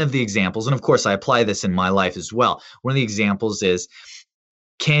one of the examples, and of course I apply this in my life as well. One of the examples is,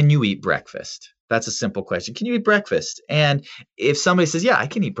 can you eat breakfast? That's a simple question. Can you eat breakfast? And if somebody says, yeah, I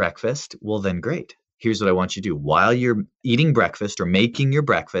can eat breakfast, well then great. Here's what I want you to do. While you're eating breakfast or making your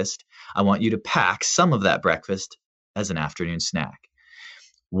breakfast, I want you to pack some of that breakfast as an afternoon snack.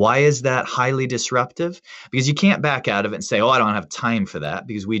 Why is that highly disruptive? Because you can't back out of it and say, oh, I don't have time for that,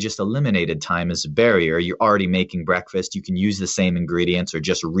 because we just eliminated time as a barrier. You're already making breakfast. You can use the same ingredients or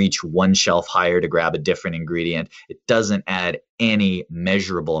just reach one shelf higher to grab a different ingredient. It doesn't add any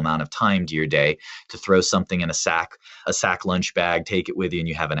measurable amount of time to your day to throw something in a sack lunch bag, take it with you, and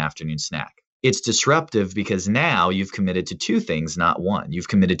you have an afternoon snack. It's disruptive because now you've committed to two things, not one. You've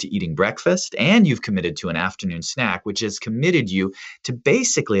committed to eating breakfast and you've committed to an afternoon snack, which has committed you to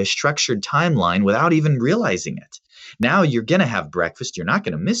basically a structured timeline without even realizing it. Now you're going to have breakfast. You're not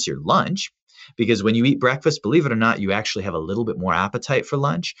going to miss your lunch, because when you eat breakfast, believe it or not, you actually have a little bit more appetite for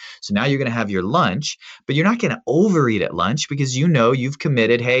lunch. So now you're going to have your lunch, but you're not going to overeat at lunch because you've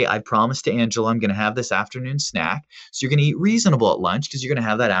committed, hey, I promised to Angela I'm going to have this afternoon snack. So you're going to eat reasonable at lunch because you're going to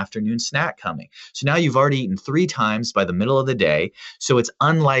have that afternoon snack coming. So now you've already eaten 3 times by the middle of the day. So it's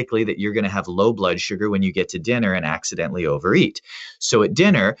unlikely that you're going to have low blood sugar when you get to dinner and accidentally overeat. So at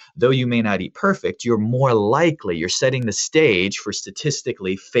dinner, though you may not eat perfect, you're setting the stage for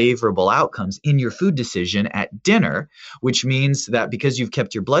statistically favorable outcomes in your food decision at dinner, which means that because you've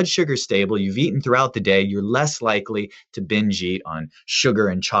kept your blood sugar stable, you've eaten throughout the day, you're less likely to binge eat on sugar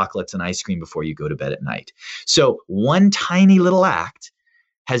and chocolates and ice cream before you go to bed at night. So one tiny little act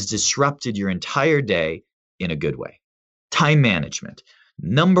has disrupted your entire day in a good way. Time management.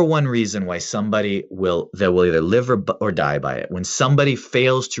 Number one reason why somebody will either live or die by it. When somebody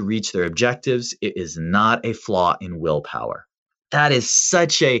fails to reach their objectives, it is not a flaw in willpower. That is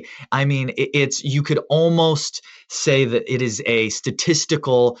you could almost say that it is a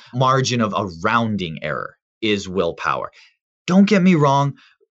statistical margin of a rounding error is willpower. Don't get me wrong.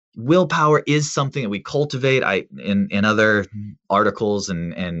 Willpower is something that we cultivate. In other articles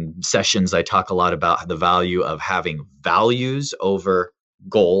and sessions, I talk a lot about the value of having values over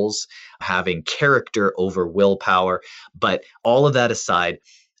goals, having character over willpower. But all of that aside,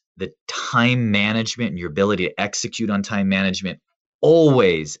 the time management and your ability to execute on time management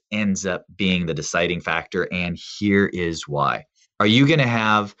always ends up being the deciding factor. And here is why. Are you going to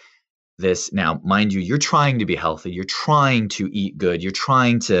have this? Now, mind you, you're trying to be healthy. You're trying to eat good. You're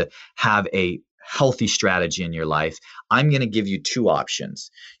trying to have a healthy strategy in your life. I'm going to give you 2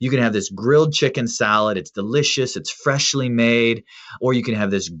 options. You can have this grilled chicken salad. It's delicious. It's freshly made. Or you can have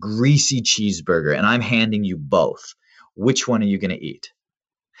this greasy cheeseburger. And I'm handing you both. Which one are you going to eat?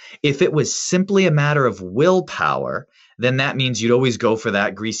 If it was simply a matter of willpower, then that means you'd always go for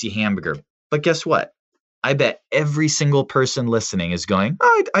that greasy hamburger. But guess what? I bet every single person listening is going,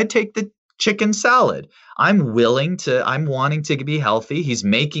 oh, I'd take the chicken salad. I'm wanting to be healthy. He's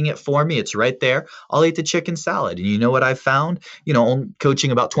making it for me. It's right there. I'll eat the chicken salad. And you know what I've found?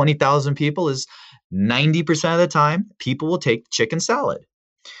 Coaching about 20,000 people is 90% of the time, people will take the chicken salad.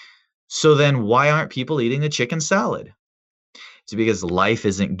 So then why aren't people eating the chicken salad? It's because life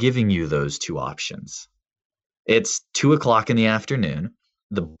isn't giving you those 2 options. It's 2:00 in the afternoon.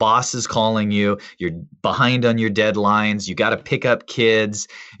 The boss is calling you. You're behind on your deadlines. You got to pick up kids.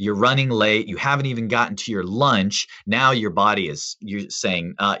 You're running late. You haven't even gotten to your lunch. Now you're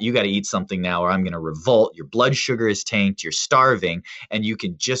saying, you got to eat something now or I'm going to revolt. Your blood sugar is tanked. You're starving. And you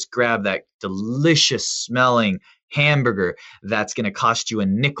can just grab that delicious smelling hamburger that's going to cost you a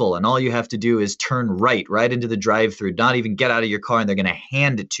nickel, and all you have to do is turn right into the drive-thru, not even get out of your car, and they're going to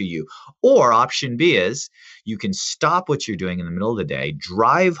hand it to you. Or option B is you can stop what you're doing in the middle of the day,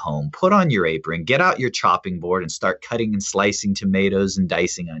 drive home, put on your apron, get out your chopping board, and start cutting and slicing tomatoes and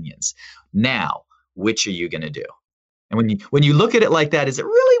dicing onions. Now, which are you going to do? And when you look at it like that, is it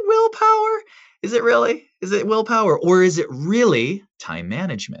really willpower? Is it willpower, or is it really time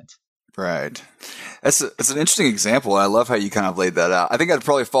management? Right. It's an interesting example. I love how you kind of laid that out. I think I'd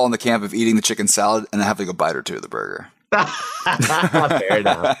probably fall in the camp of eating the chicken salad and having a bite or two of the burger. Fair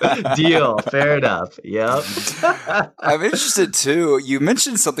enough. Deal. Fair enough. Yep. I'm interested too. You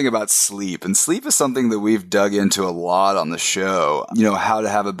mentioned something about sleep, and sleep is something that we've dug into a lot on the show. You know, how to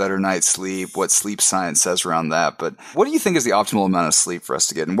have a better night's sleep, what sleep science says around that. But what do you think is the optimal amount of sleep for us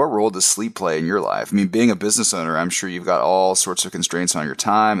to get? And what role does sleep play in your life? I mean, being a business owner, I'm sure you've got all sorts of constraints on your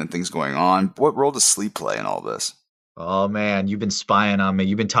time and things going on. What role does sleep play in all this? Oh man, you've been spying on me.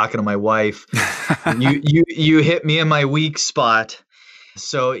 You've been talking to my wife. You hit me in my weak spot.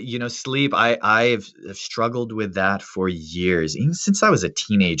 So, sleep, I've struggled with that for years. Even since I was a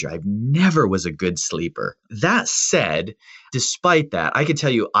teenager, I never was a good sleeper. That said, despite that, I can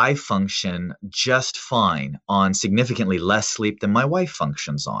tell you I function just fine on significantly less sleep than my wife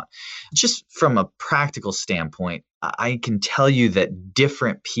functions on. Just from a practical standpoint, I can tell you that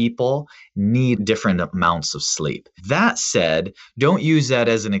different people need different amounts of sleep. That said, don't use that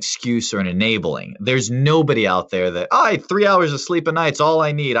as an excuse or an enabling. There's nobody out there that, I 3 hours of sleep a night's all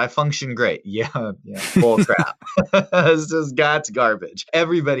I need. I function great. Yeah, bull crap. That's garbage.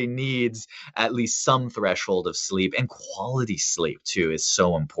 Everybody needs at least some threshold of sleep, and quality sleep too is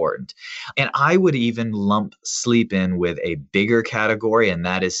so important. And I would even lump sleep in with a bigger category, and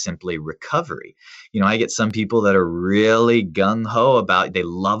that is simply recovery. I get some people that are really gung-ho about, they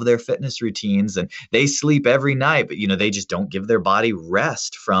love their fitness routines and they sleep every night, but they just don't give their body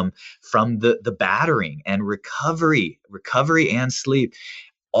rest from the battering. And recovery and sleep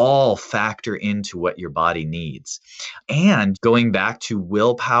all factor into what your body needs. And going back to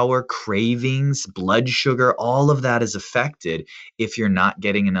willpower, cravings, blood sugar, all of that is affected if you're not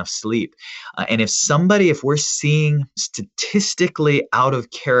getting enough sleep. And if we're seeing statistically out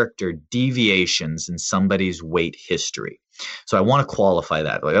of character deviations in somebody's weight history. So I want to qualify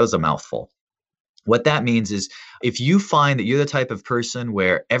that. That was a mouthful. What that means is if you find that you're the type of person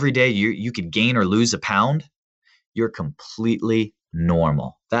where every day you could gain or lose a pound, you're completely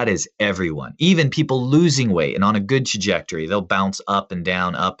normal. That is everyone. Even people losing weight and on a good trajectory, they'll bounce up and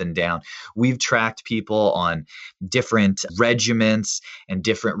down, up and down. We've tracked people on different regimens and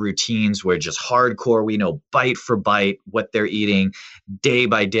different routines where just hardcore, we know bite for bite what they're eating, day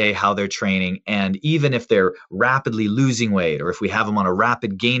by day, how they're training. And even if they're rapidly losing weight or if we have them on a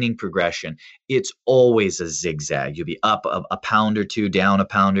rapid gaining progression, it's always a zigzag. You'll be up a pound or two, down a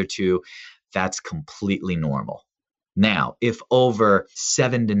pound or two. That's completely normal. Now, if over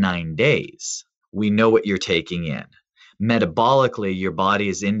 7 to 9 days, we know what you're taking in. Metabolically, your body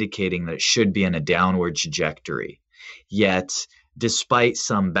is indicating that it should be in a downward trajectory. Yet, despite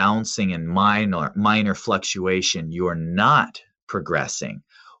some bouncing and minor fluctuation, you're not progressing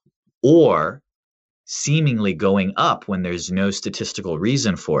or seemingly going up when there's no statistical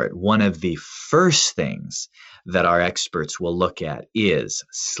reason for it. One of the first things that our experts will look at is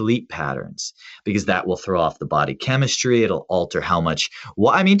sleep patterns, because that will throw off the body chemistry. It'll alter how much.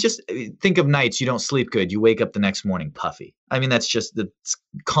 Just think of nights you don't sleep good. You wake up the next morning puffy. That's just the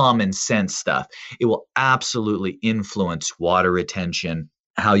common sense stuff. It will absolutely influence water retention,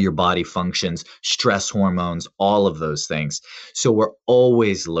 how your body functions, stress hormones, all of those things. So we're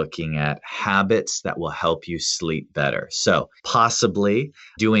always looking at habits that will help you sleep better. So possibly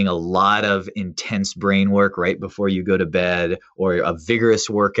doing a lot of intense brain work right before you go to bed, or a vigorous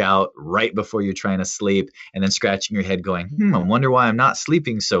workout right before you're trying to sleep, and then scratching your head going, I wonder why I'm not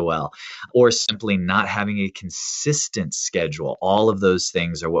sleeping so well. Or simply not having a consistent schedule. All of those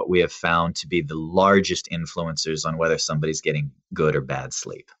things are what we have found to be the largest influencers on whether somebody's getting good or bad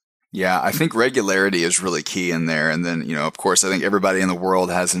sleep. Yeah, I think regularity is really key in there. And then, of course, I think everybody in the world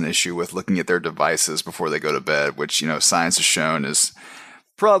has an issue with looking at their devices before they go to bed, which, science has shown is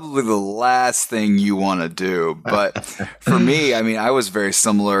probably the last thing you want to do. But for me, I was very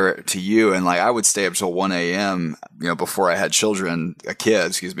similar to you. And I would stay up till 1 a.m., before I had a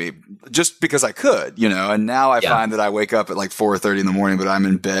kid, just because I could, and now I find that I wake up at 4:30 in the morning, but I'm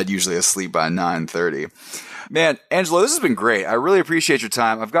in bed, usually asleep by 9:30. Man, Angelo, this has been great. I really appreciate your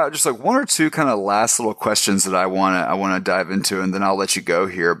time. I've got just one or two kind of last little questions that I want to dive into, and then I'll let you go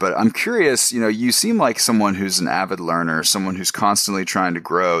here. But I'm curious, you seem like someone who's an avid learner, someone who's constantly trying to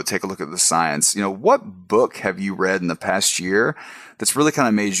grow, take a look at the science. What book have you read in the past year that's really kind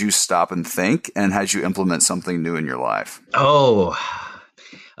of made you stop and think and had you implement something new in your life?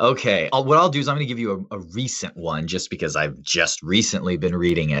 Okay. What I'll do is I'm going to give you a recent one just because I've just recently been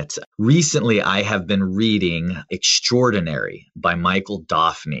reading it. Recently, I have been reading Extraordinary by Michael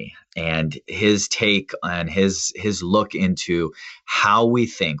Daphne, and his take on his look into how we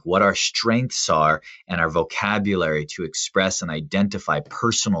think, what our strengths are, and our vocabulary to express and identify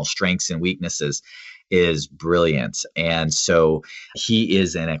personal strengths and weaknesses is brilliant. And so he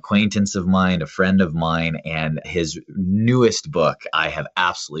is an acquaintance of mine, a friend of mine, and his newest book I have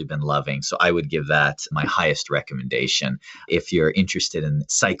absolutely been loving. So I would give that my highest recommendation. If you're interested in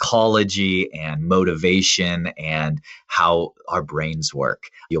psychology and motivation and how our brains work,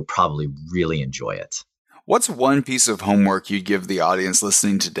 you'll probably really enjoy it. What's one piece of homework you'd give the audience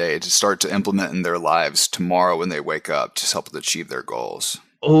listening today to start to implement in their lives tomorrow when they wake up to help them achieve their goals?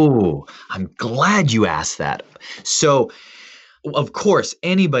 Oh, I'm glad you asked that. So, of course,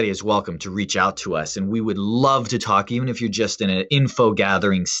 anybody is welcome to reach out to us, and we would love to talk, even if you're just in an info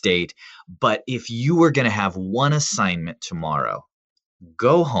gathering state. But if you were going to have one assignment tomorrow,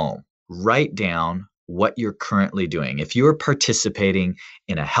 go home, write down what you're currently doing. If you're participating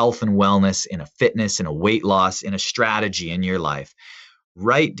in a health and wellness, in a fitness, in a weight loss, in a strategy in your life,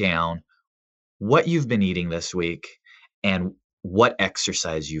 write down what you've been eating this week and what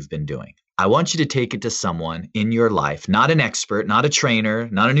exercise you've been doing. I want you to take it to someone in your life, not an expert, not a trainer,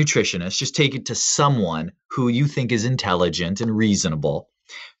 not a nutritionist. Just take it to someone who you think is intelligent and reasonable.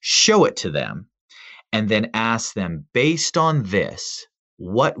 Show it to them and then ask them, based on this,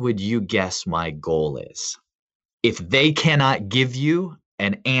 what would you guess my goal is? If they cannot give you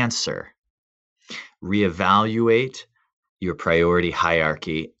an answer, reevaluate your priority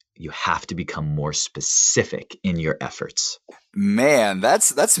hierarchy. You have to become more specific in your efforts. Man,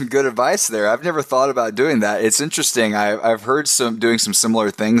 that's some good advice there. I've never thought about doing that. It's interesting. I've heard doing some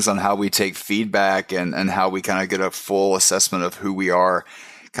similar things on how we take feedback and how we kind of get a full assessment of who we are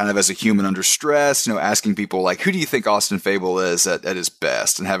kind of as a human under stress, asking people like, who do you think Austin Fable is at his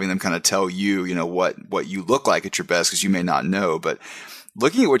best, and having them kind of tell you, what you look like at your best, because you may not know. But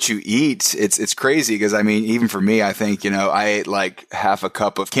looking at what you eat, it's crazy, because I mean, even for me, I think, I ate like half a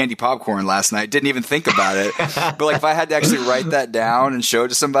cup of candy popcorn last night. Didn't even think about it. But like, if I had to actually write that down and show it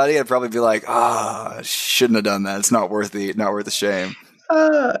to somebody, I'd probably be like, shouldn't have done that. It's not worth the shame.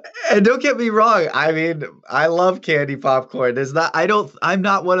 And don't get me wrong. I mean, I love candy popcorn. I'm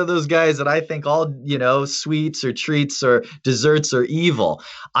not one of those guys that I think all, sweets or treats or desserts are evil.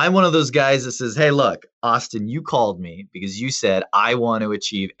 I'm one of those guys that says, hey, look, Austin, you called me because you said I want to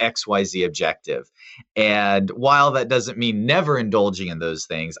achieve XYZ objective. And while that doesn't mean never indulging in those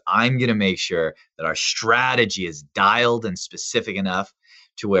things, I'm going to make sure that our strategy is dialed and specific enough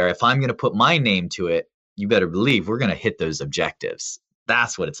to where if I'm going to put my name to it, you better believe we're going to hit those objectives.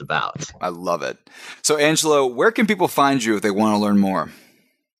 That's what it's about. I love it. So, Angelo, where can people find you if they want to learn more?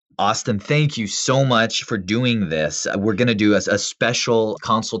 Austin, thank you so much for doing this. We're going to do a special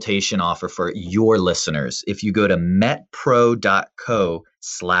consultation offer for your listeners. If you go to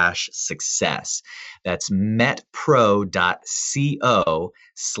metpro.co/success, that's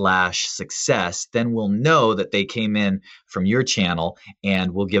metpro.co/success, then we'll know that they came in from your channel,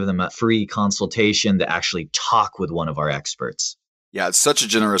 and we'll give them a free consultation to actually talk with one of our experts. Yeah, it's such a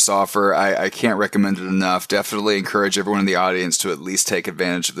generous offer. I can't recommend it enough. Definitely encourage everyone in the audience to at least take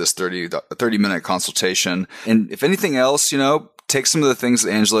advantage of this 30-minute consultation. And if anything else, take some of the things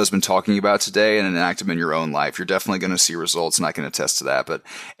that Angelo has been talking about today and enact them in your own life. You're definitely going to see results, and I can attest to that. But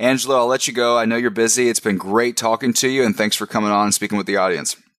Angelo, I'll let you go. I know you're busy. It's been great talking to you, and thanks for coming on and speaking with the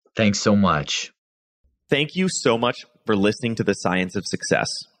audience. Thanks so much. Thank you so much for listening to The Science of Success.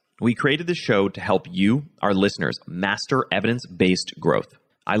 We created this show to help you, our listeners, master evidence-based growth.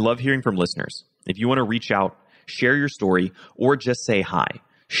 I love hearing from listeners. If you want to reach out, share your story, or just say hi,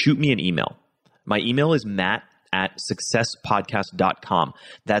 shoot me an email. My email is matt@successpodcast.com.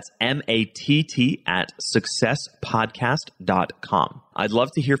 That's matt@successpodcast.com. I'd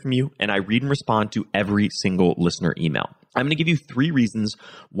love to hear from you, and I read and respond to every single listener email. I'm going to give you 3 reasons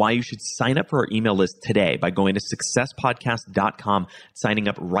why you should sign up for our email list today by going to successpodcast.com, signing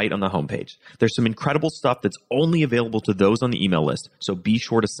up right on the homepage. There's some incredible stuff that's only available to those on the email list, so be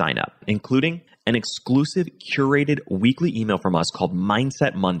sure to sign up, including an exclusive curated weekly email from us called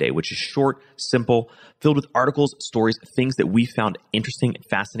Mindset Monday, which is short, simple, filled with articles, stories, things that we found interesting and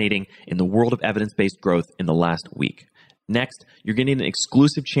fascinating in the world of evidence-based growth in the last week. Next, you're getting an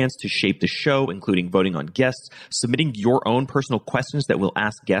exclusive chance to shape the show, including voting on guests, submitting your own personal questions that we'll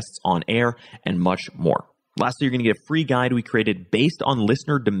ask guests on air, and much more. Lastly, you're going to get a free guide we created based on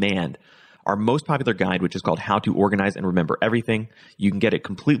listener demand our most popular guide, which is called How to Organize and Remember Everything. You can get it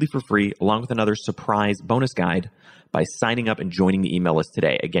completely for free, along with another surprise bonus guide by signing up and joining the email list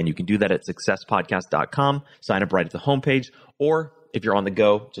today. Again, you can do that at successpodcast.com, sign up right at the homepage, or if you're on the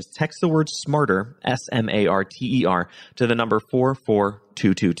go, just text the word SMARTER, SMARTER, to the number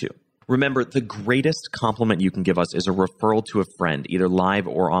 44222. Remember, the greatest compliment you can give us is a referral to a friend, either live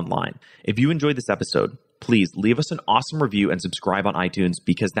or online. If you enjoyed this episode, please leave us an awesome review and subscribe on iTunes,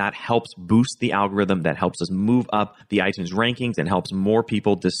 because that helps boost the algorithm, that helps us move up the iTunes rankings and helps more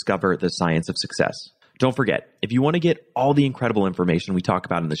people discover the science of success. Don't forget, if you want to get all the incredible information we talk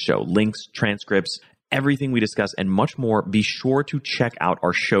about in the show, links, transcripts, everything we discuss, and much more, be sure to check out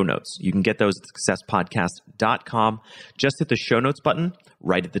our show notes. You can get those at successpodcast.com. Just hit the show notes button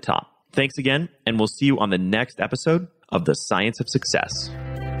right at the top. Thanks again, and we'll see you on the next episode of The Science of Success.